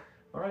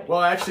 All right. Well,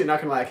 actually,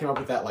 not gonna lie, I came up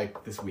with that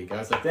like this week. I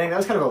was like, dang, that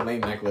was kind of a lame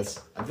necklace.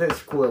 I think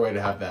it's a cooler way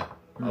to have that.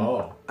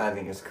 Oh. I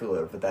think it's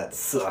cooler, but that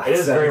sucks. it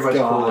is very That's much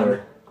gone.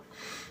 cooler.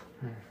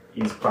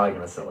 He's probably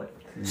gonna sell it.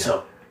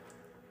 So,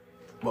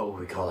 what will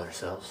we call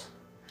ourselves?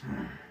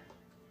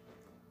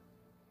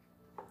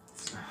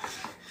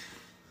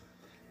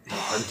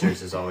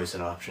 Hunters is always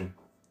an option.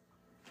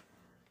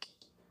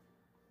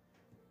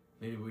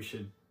 Maybe we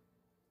should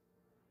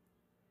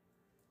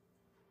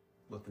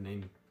let the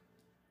name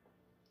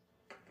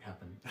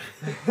happen.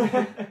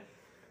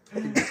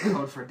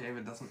 Code for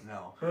David doesn't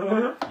know.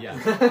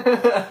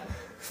 Yeah.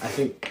 I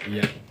think,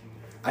 yeah.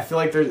 I feel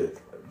like there's,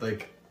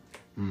 like,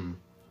 I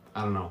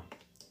don't know.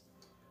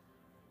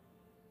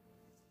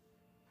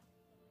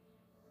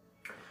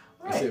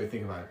 Let's see what we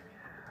think about it.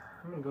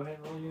 I'm gonna go ahead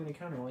and roll you an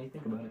encounter while you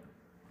think about it.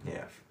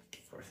 Yeah,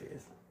 of course he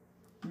is.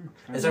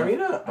 Is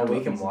Irena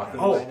awake and walking?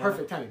 Oh, right now?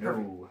 perfect timing,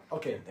 perfect. No. I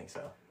Okay, didn't think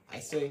so. I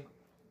say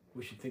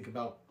we should think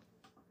about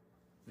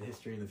the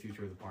history and the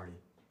future of the party.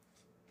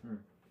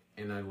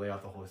 And I lay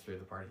out the whole history of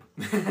the party.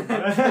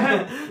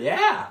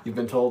 Yeah! You've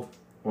been told?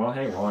 Well,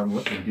 hey, while I'm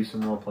looking, do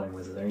some role playing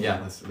with it. There you Yeah,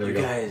 go. there we You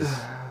go.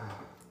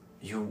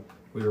 guys,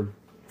 We were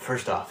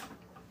first off,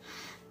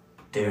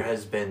 there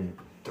has been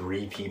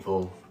 3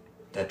 people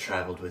that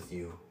traveled with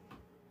you,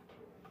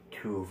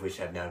 2 of which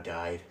have now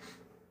died.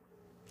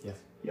 Yes.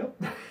 Yep.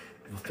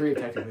 The 3 have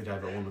technically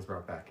died, but 1 was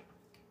brought back.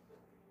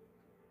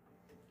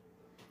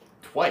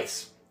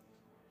 Twice.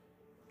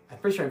 I'm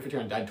pretty sure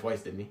Amphitryon died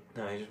twice, didn't he?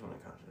 No, he just went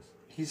unconscious.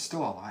 He's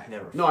still alive.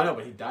 Never. No, I know,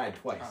 but he died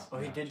twice. Oh,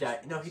 he did die.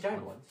 No, he died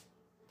once.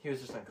 He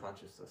was just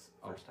unconscious this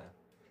first time.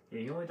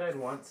 Yeah, he only died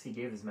once. He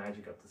gave his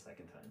magic up the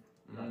second time.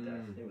 Not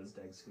Death. It was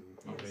Degs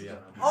who. Okay, yeah.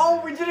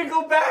 Oh, we didn't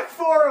go back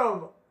for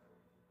him!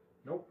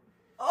 Nope.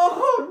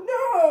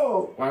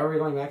 Oh Why were we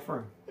going back for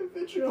him? no!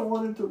 Amphitryon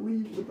wanted to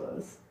leave with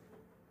us.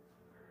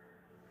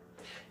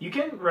 You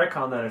can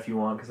retcon that if you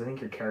want, because I think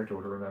your character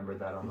would have remembered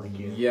that, unlike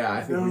you. Yeah,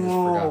 I think we just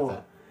No.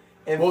 forgot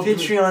that.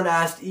 Amphitryon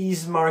asked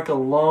Ismark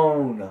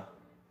alone.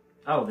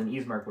 Oh, then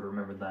Ismark would have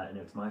remembered that, and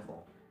it's my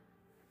fault.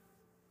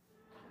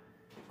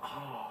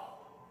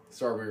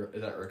 So are we,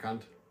 is that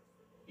reckoned?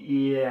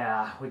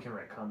 Yeah, we can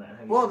retcon that.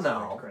 Have you Well, guys no.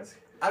 correct, Chris?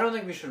 I don't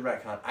think we should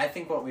retcon. I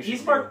think what we should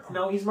Ismark, do...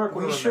 no, Ismark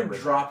would We have should remembered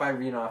drop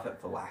Irene off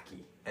at Vlacky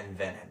and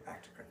then head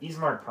back to Chris.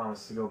 that. Ismark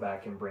promised to go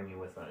back and bring you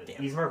with us. Yeah.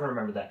 Ismark would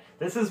remember that.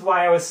 This is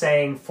why I was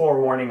saying,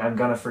 forewarning, I'm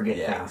gonna forget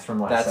things from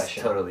last that's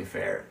session. totally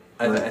fair.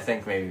 I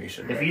think maybe we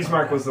should If retcon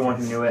Ismark that. was the one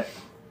who knew it,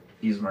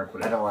 Ismark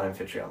would I have. don't want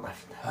Amphitryon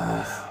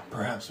left.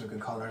 Perhaps we could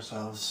call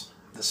ourselves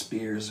the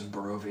Spears of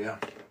Barovia.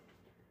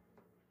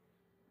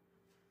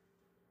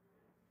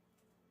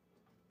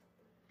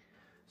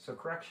 So,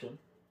 correction.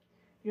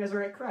 You guys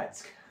are at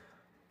Kretsk.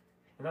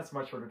 And that's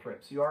much shorter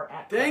trips. You are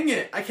at Dang Kretsk.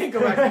 it! I can't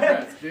go back to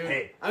Kretsk, dude.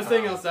 Hey, I'm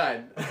staying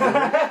outside.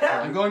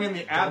 I'm going in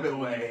the Abbot Don't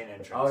go in the way. main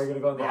entrance. Oh, you're gonna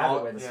go in the We're Abbot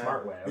all- way, the yeah.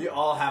 smart way. We Okay.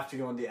 all have to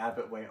go in the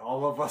Abbot way.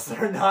 All of us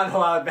are not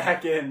allowed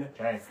back in.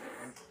 Okay.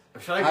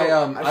 Should I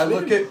go? I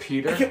look at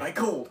Peter. I get my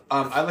cold.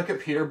 I look at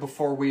Peter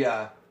before we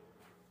like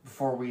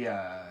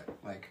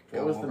What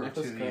go was the over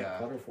necklace to the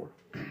collateral for?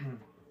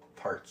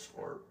 Parts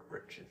or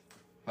riches.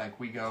 like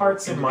we go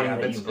Parts and into money the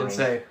that Abbots you bring. and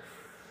say,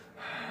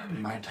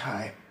 might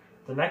I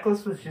The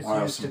necklace was just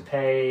Wow, used to some-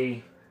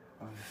 pay.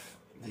 of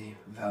the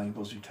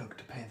valuables you took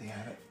to pay the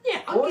abbot.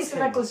 Yeah, What was the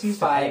necklace used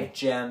to 5 pay?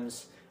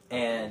 gems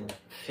and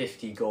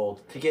 50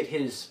 gold to get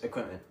his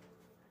equipment.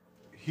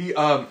 He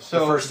The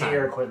first To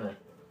your time. equipment.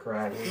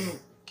 Correct.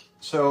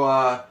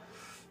 so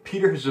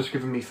Peter has just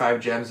given me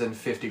 5 gems and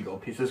 50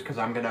 gold pieces because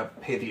I'm gonna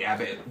pay the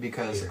abbot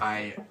because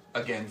I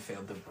again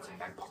failed to bring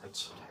back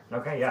parts.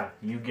 Okay, yeah.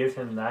 You give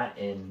him that,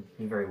 and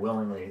he very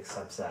willingly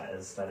accepts that,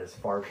 as that is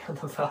far beyond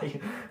the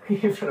value you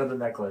give of the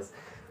necklace.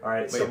 All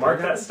right, so Wait, mark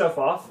what? that stuff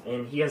off,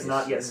 and he has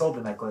not yet sold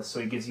the necklace, so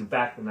he gives you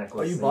back the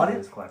necklace. Oh, you and bought it?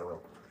 as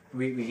collateral.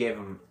 We gave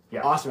him.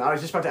 Yeah. Awesome. I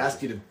was just about to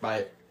ask you to buy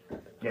it.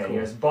 Yeah, Cool. you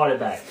guys bought it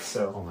back.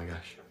 So. Oh my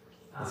gosh.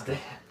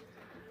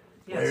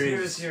 Yeah, Where so is-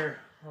 here's your.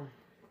 And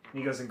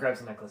he goes and grabs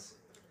the necklace.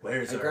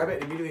 Where is I it? grab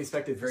it, immediately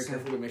inspect it very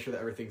carefully to make sure that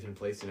everything's in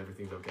place and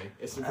everything's okay.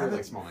 It's some very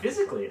like small.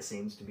 Physically, it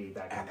seems to be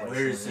back in place.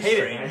 Where's the Hate it.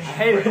 strange- I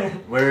hate it.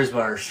 Where's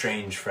our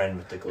strange friend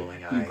with the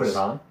glowing eyes? You put it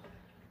on.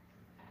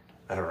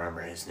 I don't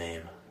remember his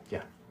name.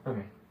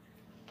 Okay.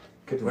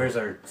 Good to Where's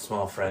our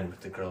small friend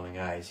with the glowing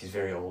eyes? He's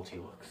very old, he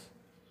looks.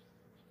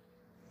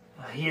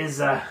 He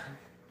is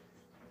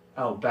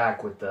out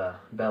back with the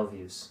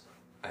Bellevues.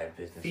 I have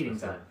business Feeding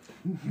with time.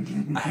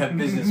 him. I have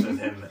business with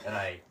him, and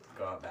I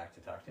go out back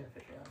to talk to him.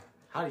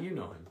 How do you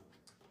know him?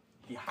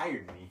 He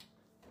hired me.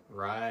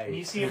 Right. And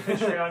you see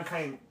Amphitryon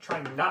kind of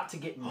trying not to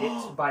get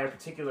nipped by a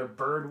particular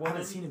bird I woman.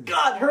 haven't seen him.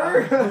 Got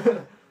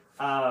her!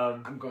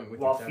 I'm going with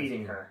while you. 'cause I haven't feeding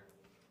seen him. her.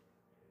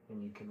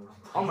 And you can roll.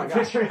 Oh my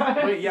gosh.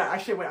 Wait, yeah,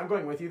 actually, wait, I'm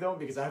going with you though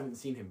because I haven't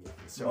seen him yet.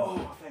 So,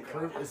 Oh, thank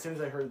God. as soon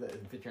as I heard that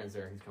Amphitrion's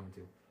there, he's coming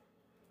too.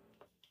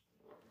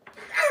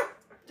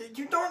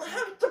 You don't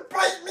have to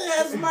bite me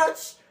as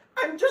much!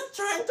 I'm just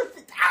trying to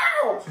feed.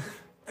 Ow!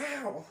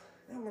 Ow!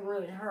 That one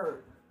really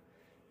hurt.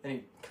 And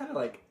he kind of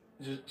like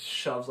just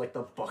shoves like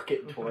the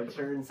bucket towards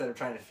her instead of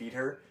trying to feed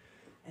her.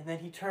 And then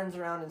he turns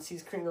around and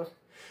sees Kring, goes,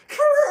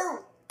 Karoo!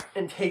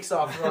 And takes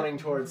off running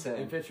towards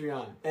him.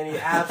 Amphitryon. And he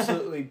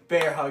absolutely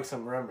bear hugs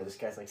him. Remember, this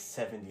guy's like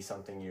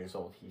 70-something years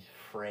old. He's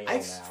frail I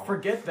now.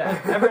 forget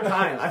that every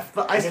time.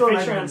 I still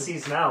Amphitryon imagine.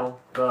 sees now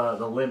the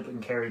limp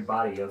and carried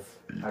body of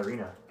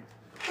Irena.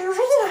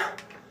 Irena!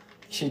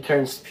 She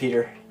turns to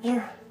Peter.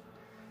 You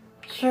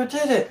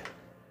did it.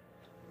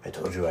 I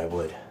told you I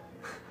would.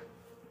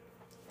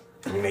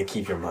 And you may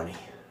keep your money.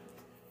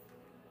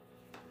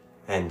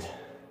 And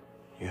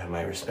you have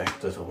my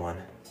respect, little one.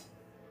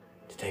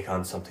 To take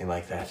on something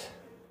like that.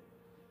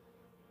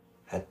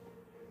 At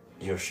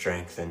your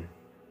strength and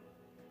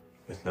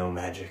with no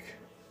magic.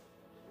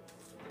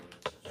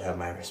 You have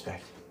my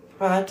respect.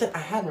 Well, I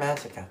had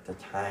magic at the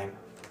time.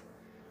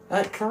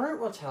 Karut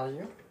will tell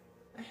you.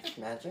 I had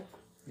magic.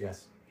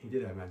 Yes, he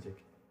did have magic.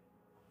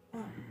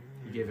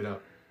 He gave it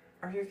up.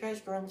 Are you guys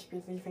going to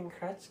be leaving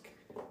Kretsk?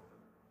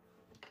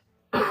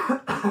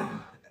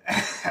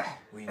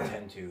 We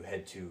intend to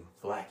head to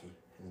Vlaki.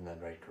 Isn't that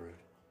right,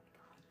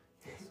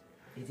 Karut?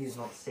 It is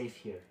not safe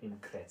here in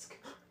Kretsk.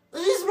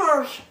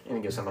 Ismark! And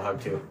he gives him a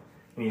hug too.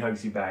 And he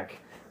hugs you back.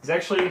 He's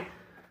actually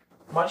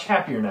much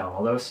happier now,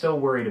 although still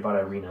worried about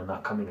Irena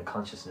not coming to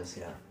consciousness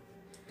yet.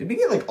 Did we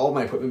get like all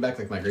my equipment back,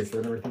 like my great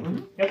sword and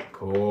everything? Yep.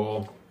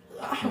 Cool.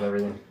 With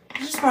everything.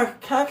 Ismark,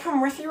 can I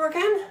come with you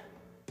again?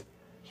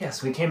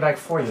 Yes, we came back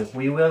for you.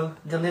 We will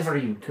deliver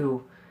you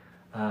to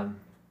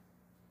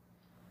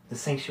the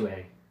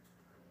sanctuary,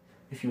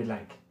 if you would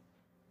like.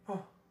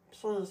 Oh,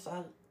 please,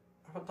 I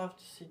would love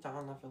to see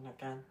Donovan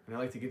again. And I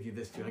like to give you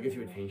this too. I give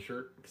you a chain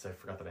shirt because I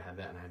forgot that I had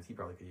that, and he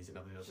probably could use it.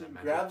 Nothing else He that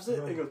magic. grabs it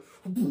and goes,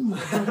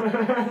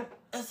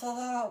 It's a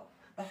little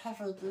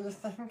heavy, do you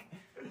think?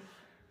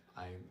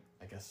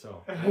 I guess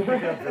so. I pick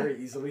it up very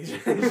easily.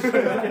 Just put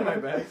it in my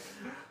bag.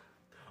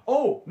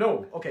 Oh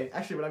no! Okay,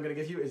 actually, what I'm gonna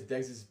give you is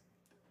Deggs's.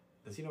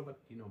 Does he know about?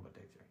 You know about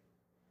Deggs, right?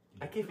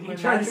 I gave him He a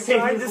tried to magic save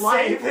line his to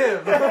life.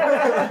 save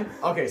him.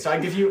 Okay, so I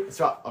give you.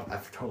 So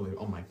I've totally.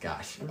 Oh my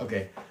gosh.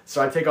 Okay,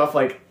 so I take off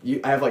like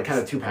I have like kind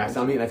of two packs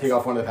on me, and I take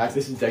off one of the packs.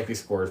 This is Deggs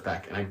Explorer's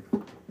pack, and I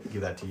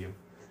give that to you.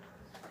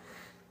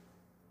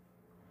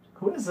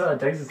 Who is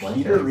Deggs'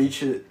 Peter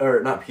reaches,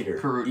 or not Peter.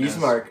 Karut does.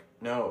 Ismark.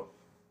 No,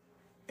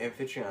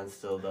 Amphitryon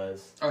still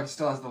does, Oh, he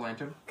still has the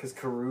lantern? because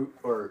Karut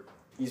or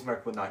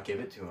Ismark would not give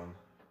it to him.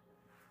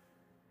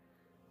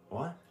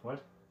 What?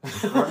 What?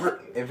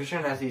 Remember,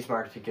 Amphitryon asked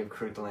Ismark to give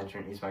Karut the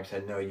lantern. Ismark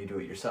said, "No, you do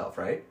it yourself,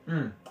 right?"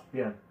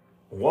 Yeah.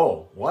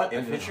 Whoa! What?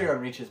 Amphitryon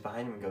reaches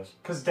behind him and goes,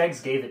 Because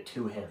Deggs gave it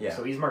to him. Yeah.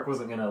 So Ismark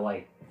wasn't going to,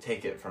 like...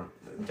 "Take it from."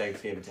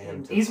 Deggs gave it to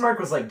him. Ismark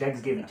was like,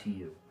 Deggs gave it to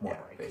you. More Yeah,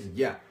 like. basically.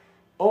 Yeah.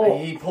 Oh, Oh.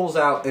 he pulls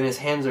out and his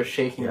hands are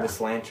shaking Yeah.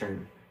 this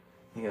lantern.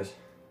 He goes,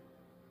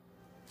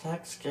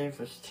 Dex gave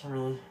this to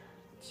me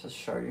to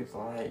show you the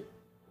light.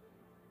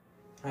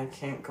 I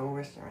can't go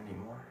with you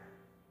anymore.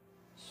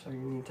 So you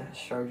need to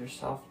show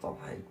yourself the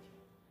light.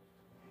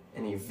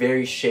 And he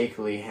very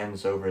shakily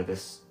hands over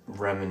this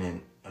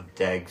remnant of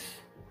Deggs,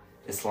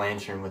 this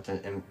lantern with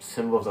the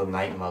symbol of the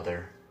Night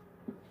Mother.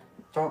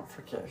 Don't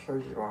forget who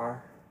you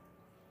are.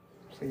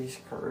 Please,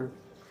 Curb.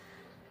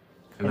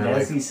 And I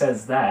as like- he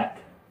says that,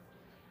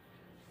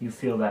 you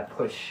feel that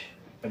push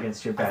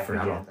against your I back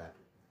forgot again. about that.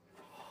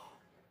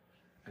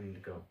 I need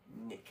to go.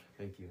 Nick.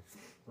 Thank you.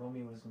 Roll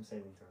me a wisdom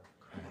saving throw.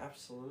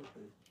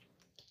 Absolutely.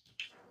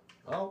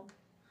 Oh,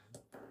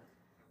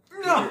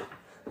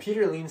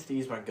 Peter leans to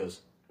Ismark and goes,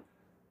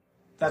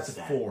 that's a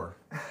What's that? 4.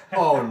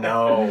 "Oh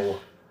no."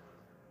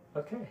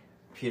 Okay.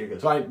 Peter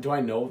goes, Do I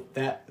know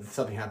that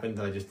something happened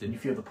that I just You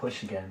didn't? feel the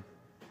push again.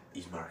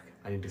 Ismark.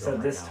 I need to go. So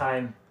right this now.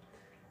 time,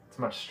 it's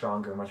much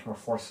stronger, much more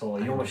forceful. I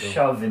You almost know.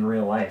 shove in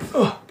real life.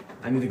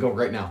 I need to go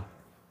right now.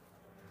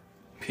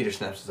 Peter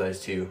snaps his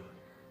eyes too.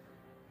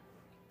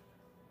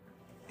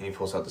 And he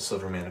pulls out the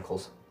silver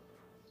manacles.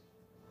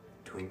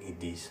 Do we need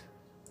these?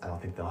 I don't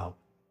think they'll help.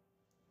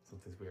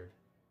 Something's weird.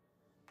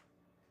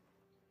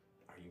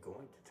 Are you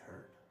going to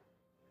turn?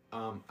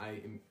 I'm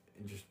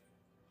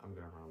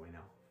gonna run away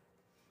now.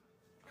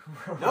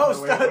 No,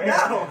 stop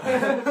now!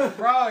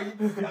 Bro,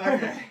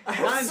 okay. I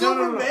have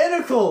silver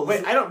manacles!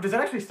 Wait, does that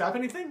actually stop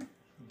anything?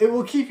 It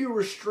will keep you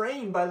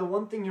restrained by the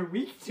one thing you're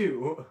weak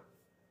to.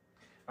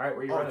 Alright,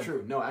 where you Oh, running?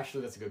 true. No,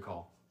 actually, that's a good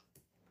call.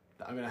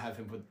 I'm gonna have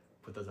him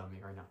put those on me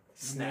right now.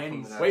 Snap.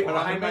 Wait, but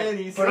behind behind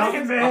Manny's. Put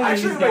on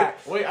Actually,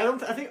 back. wait.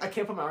 I think I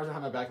can't put my arms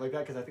behind my back like that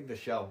because I think the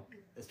shell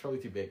is probably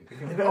too big.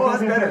 Oh,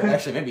 that's better.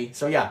 Actually, maybe.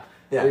 So yeah.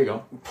 There you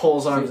go.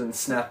 Pulls arms and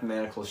snap the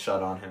manacles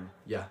shut on him.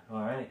 Yeah.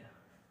 Alright.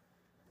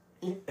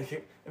 If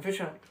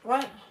you're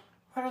what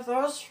are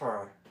those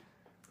for?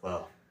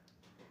 Well,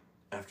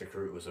 after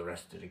Karut was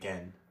arrested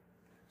again.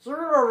 You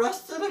were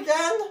arrested again?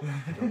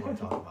 I don't want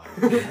to talk about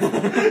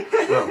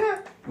it.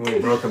 Well, when we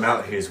broke him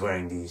out, he was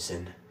wearing these,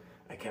 and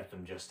I kept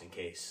them just in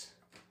case.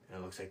 And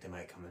it looks like they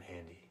might come in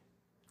handy.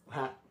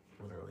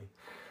 Literally.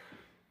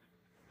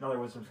 Another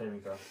wisdom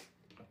saving throw.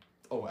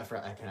 Oh, I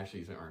forgot. I can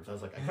actually use my arms. I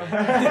was like, I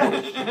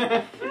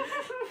can't.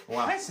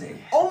 Wow. I say,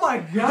 Oh my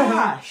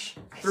gosh!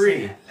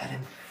 3. let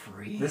him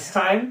free. This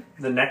time,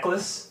 the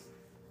necklace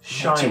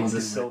shines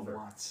as silver.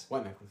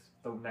 What necklace?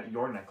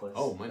 Your necklace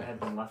Oh, my that had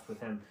been left with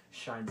him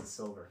shines as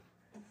silver.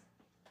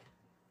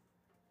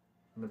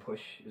 And the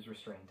push is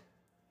restrained.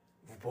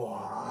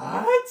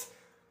 What?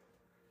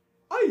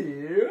 Are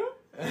you?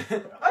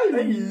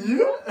 Are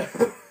you?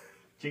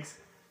 Jinx.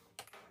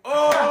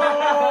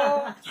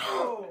 Oh!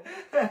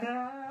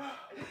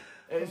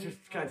 It's just,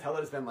 can I tell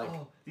that it's been like...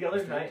 The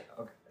other night,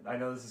 okay, I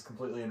know this is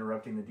completely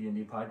interrupting the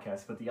D&D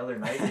podcast, but the other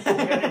night we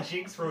had a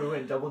jinx where we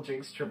went double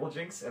jinx, triple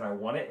jinx, and I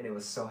won it, and it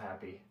was so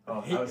happy.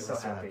 Oh, I was so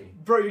happy.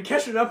 Bro, you're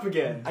catching up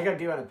again. I got to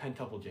give out a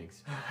pentuple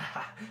jinx.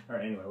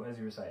 Alright, anyway, what as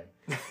you were saying?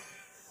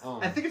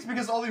 I think it's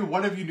because only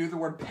one of you knew the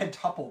word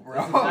pentuple,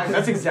 bro.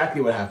 That's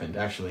exactly what happened,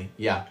 actually.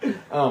 Yeah.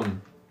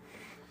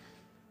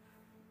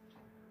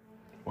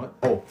 What?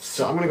 Oh,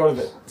 so I'm gonna go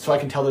to the... So I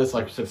can tell that it's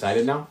like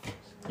subsided now?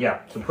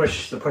 Yeah, the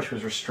push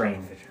was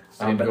restrained,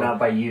 I need to but go- not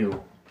by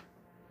you.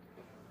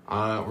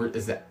 Where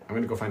is that? I'm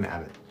gonna go find the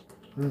abbot.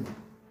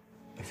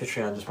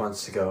 Amphitryon just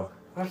wants to go.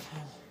 Okay.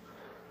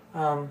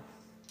 Are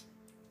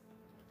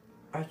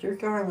you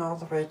going all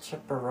the way to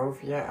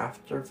Barovia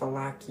after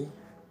Valaki?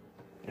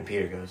 And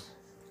Peter goes,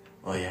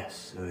 well,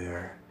 yes, we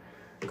are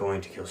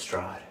going to kill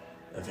Strahd,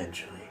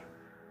 eventually.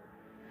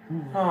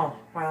 Oh,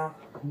 well,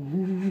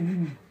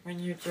 when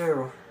you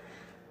do,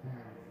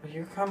 will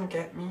you come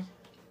get me?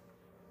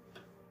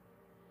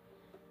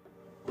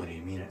 What do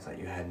you mean? I thought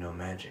you had no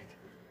magic.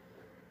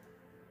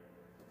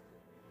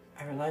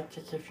 I would like to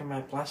give you my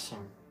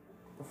blessing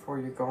before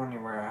you go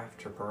anywhere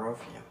after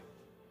Barovia.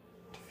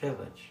 The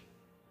village.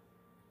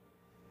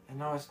 I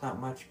know it's not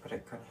much, but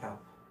it could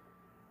help.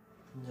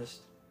 And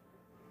just...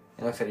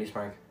 He looks at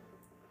Eastmark.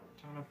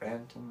 Don't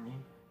abandon me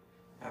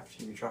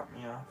after you drop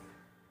me off.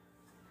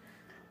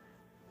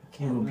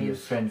 I You will can't be a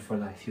lose. friend for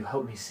life. You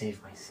helped me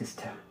save my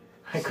sister.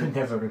 I could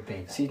never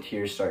repay that. See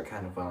tears start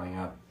kind of welling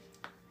up.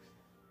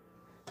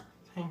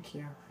 Thank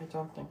you. I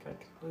don't think I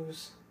could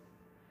lose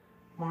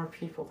more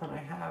people than I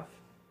have.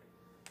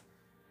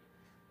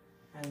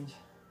 And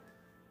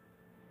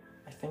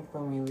I think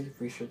when we leave,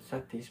 we should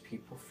set these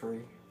people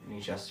free. And he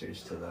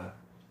gestures to the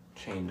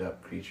chained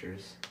up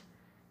creatures.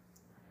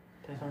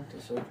 They don't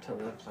deserve to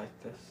live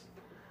like this.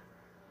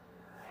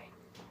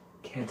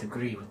 Can't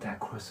agree with that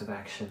course of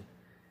action.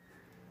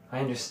 I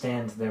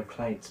understand their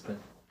plight, but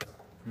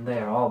they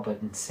are all but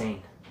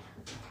insane.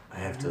 I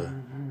have to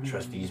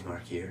trust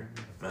Ismark here,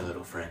 my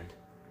little friend.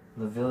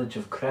 The village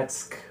of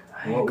Kretsk,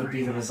 what would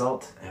be the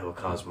result? It will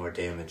cause more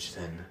damage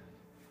than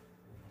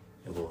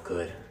it will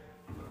good.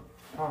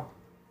 Oh.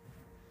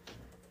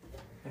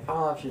 If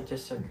all of you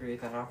disagree,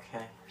 then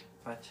okay.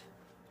 But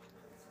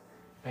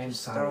I am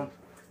sorry.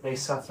 They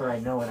suffer, I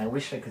know, and I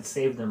wish I could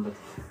save them, but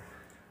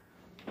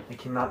I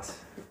cannot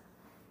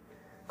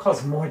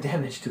cause more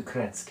damage to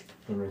Kretsk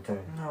in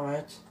return. no,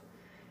 it's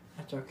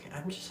okay.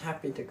 I'm just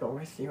happy to go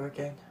with you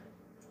again.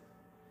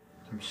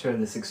 I'm sure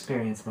this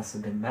experience must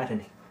have been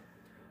maddening.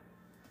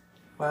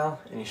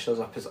 Well, and he shows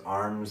up his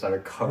arms that are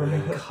covered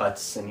in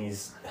cuts, and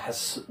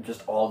has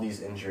just all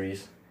these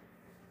injuries.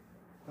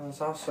 It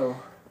was also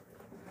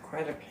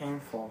quite a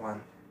painful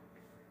one.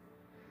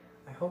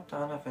 I hope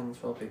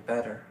Donovan's will be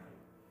better.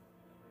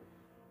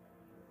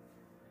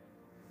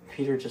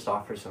 Peter just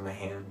offers him a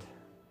hand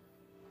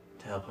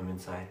to help him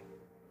inside.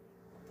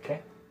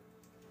 Okay.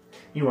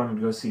 You wanted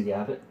to go see the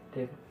abbot,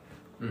 David?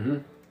 Mm-hmm.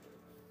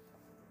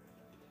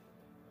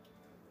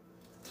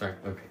 Sorry,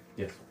 okay,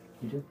 yes.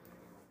 You do?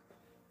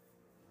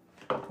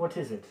 What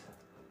is it?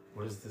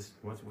 What is this?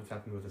 What's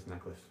happening with this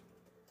necklace?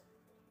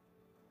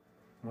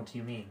 What do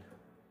you mean?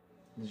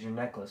 This is your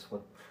necklace.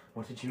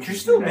 What did you do You're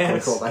with still your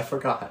necklace? manacled, I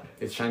forgot.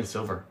 It shines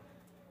silver.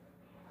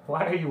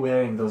 Why are you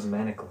wearing those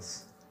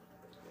manacles?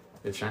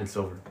 It shines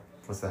silver.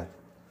 What's that?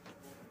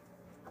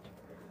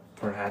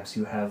 Perhaps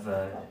you have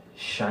a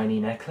shiny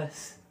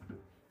necklace?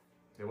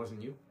 It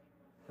wasn't you?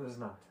 It was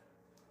not.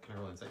 Can I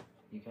roll insight?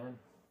 You can.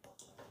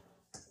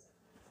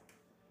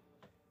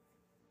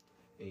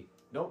 8.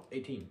 Nope,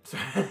 18.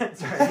 Sorry.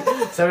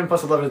 7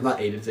 plus 11 is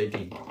not 8, it's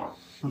 18.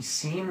 He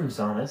seems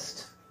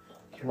honest.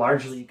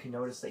 Largely, you can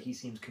notice that he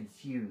seems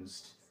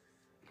confused.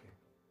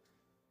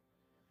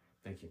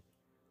 Thank you.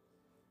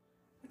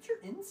 What's your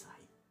insight?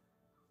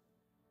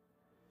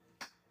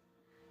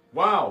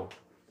 Wow.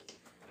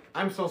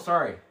 I'm so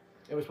sorry.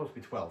 It was supposed to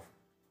be 12.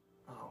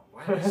 Oh,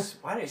 why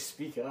did I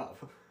speak up?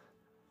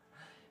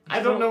 I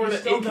don't know where the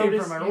 8 still came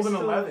notice- from. I you rolled an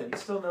still- 11. You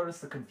still notice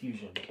the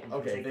confusion. You can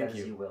Okay, take thank that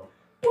you. as you will.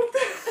 What the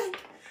heck?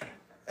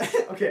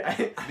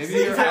 Okay, Maybe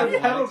your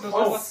athletics was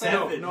Oh, plus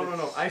 7.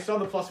 no. I saw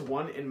the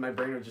 +1 and my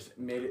brain just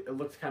made it. It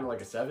looked kind of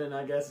like a 7,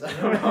 I guess. I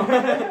don't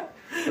know.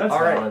 That's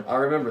All right, valid. I'll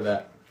remember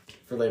that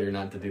for later,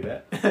 not to do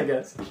that. I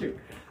guess. Shoot.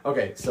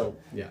 Okay, so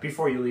yeah.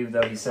 Before you leave,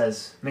 though, he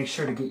says, make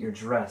sure to get your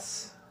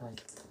dress.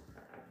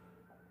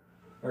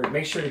 Or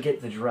make sure to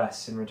get the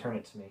dress and return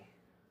it to me.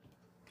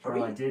 For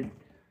I did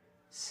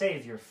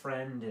save your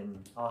friend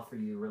and offer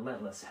you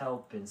relentless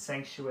help in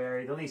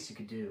Sanctuary. The least you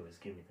could do is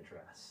give me the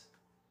dress.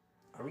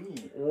 Are we?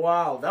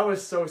 Wow, that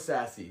was so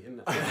sassy.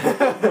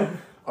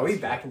 Are we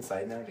back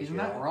inside now? Isn't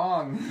that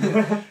wrong?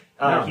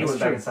 No, He that's was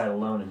back true. inside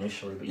alone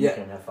initially, but Yeah, you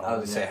can have I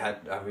followed was him. gonna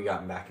say, have we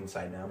gotten back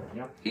inside now?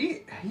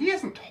 He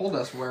hasn't told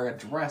us where a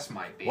dress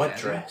might be. What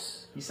has he?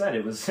 dress? He said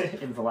it was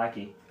in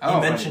Valaki. Oh,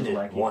 You mentioned it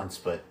Valaki. once,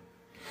 but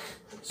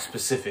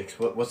specifics.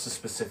 What's the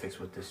specifics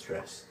with this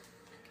dress?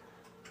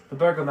 The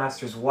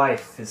burgomaster's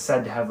wife is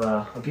said to have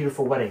a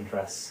beautiful wedding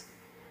dress.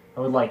 I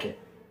would like it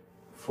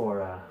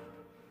for,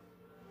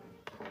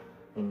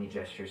 and he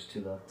gestures to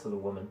the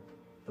woman,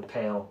 the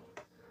pale.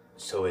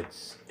 So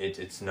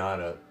it's not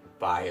a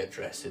buy a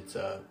dress. It's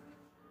a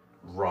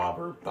rob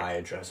or buy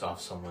a dress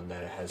off someone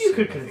that has. You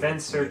could significant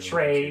convince her, meaning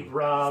trade, to-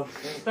 rob.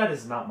 That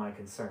is not my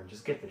concern.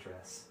 Just get the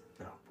dress.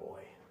 Oh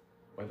boy.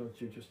 Why don't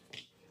you just?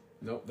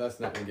 Nope, that's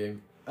not my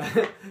game. Why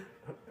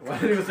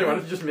didn't even say why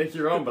don't you just make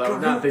your own? But I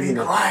was not thinking Be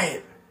of.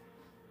 quiet.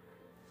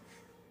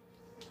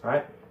 All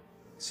right.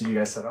 So you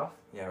guys set off.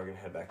 Yeah, we're gonna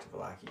head back to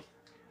Valaki.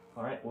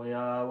 All right.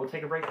 We'll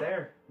take a break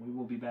there. We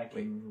will be back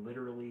in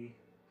literally.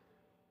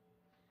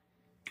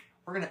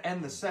 We're going to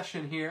end the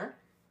session here.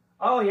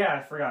 Oh yeah,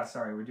 I forgot.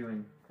 Sorry, we're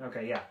doing.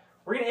 Okay, yeah,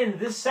 we're gonna end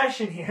this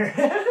session here.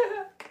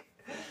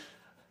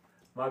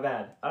 My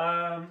bad.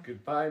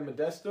 Goodbye,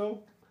 Modesto.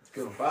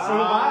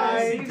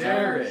 Goodbye, Goodbye,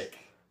 Derek.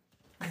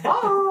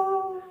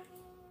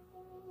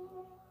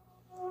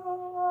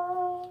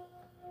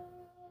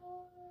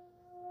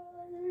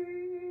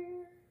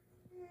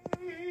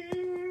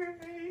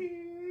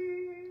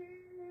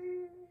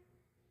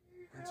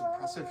 It's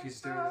impressive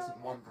he's doing this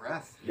in one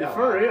breath. Yeah,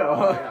 For real.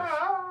 Oh, yeah.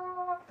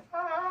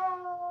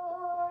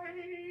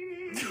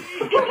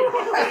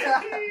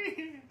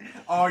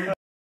 Oh, you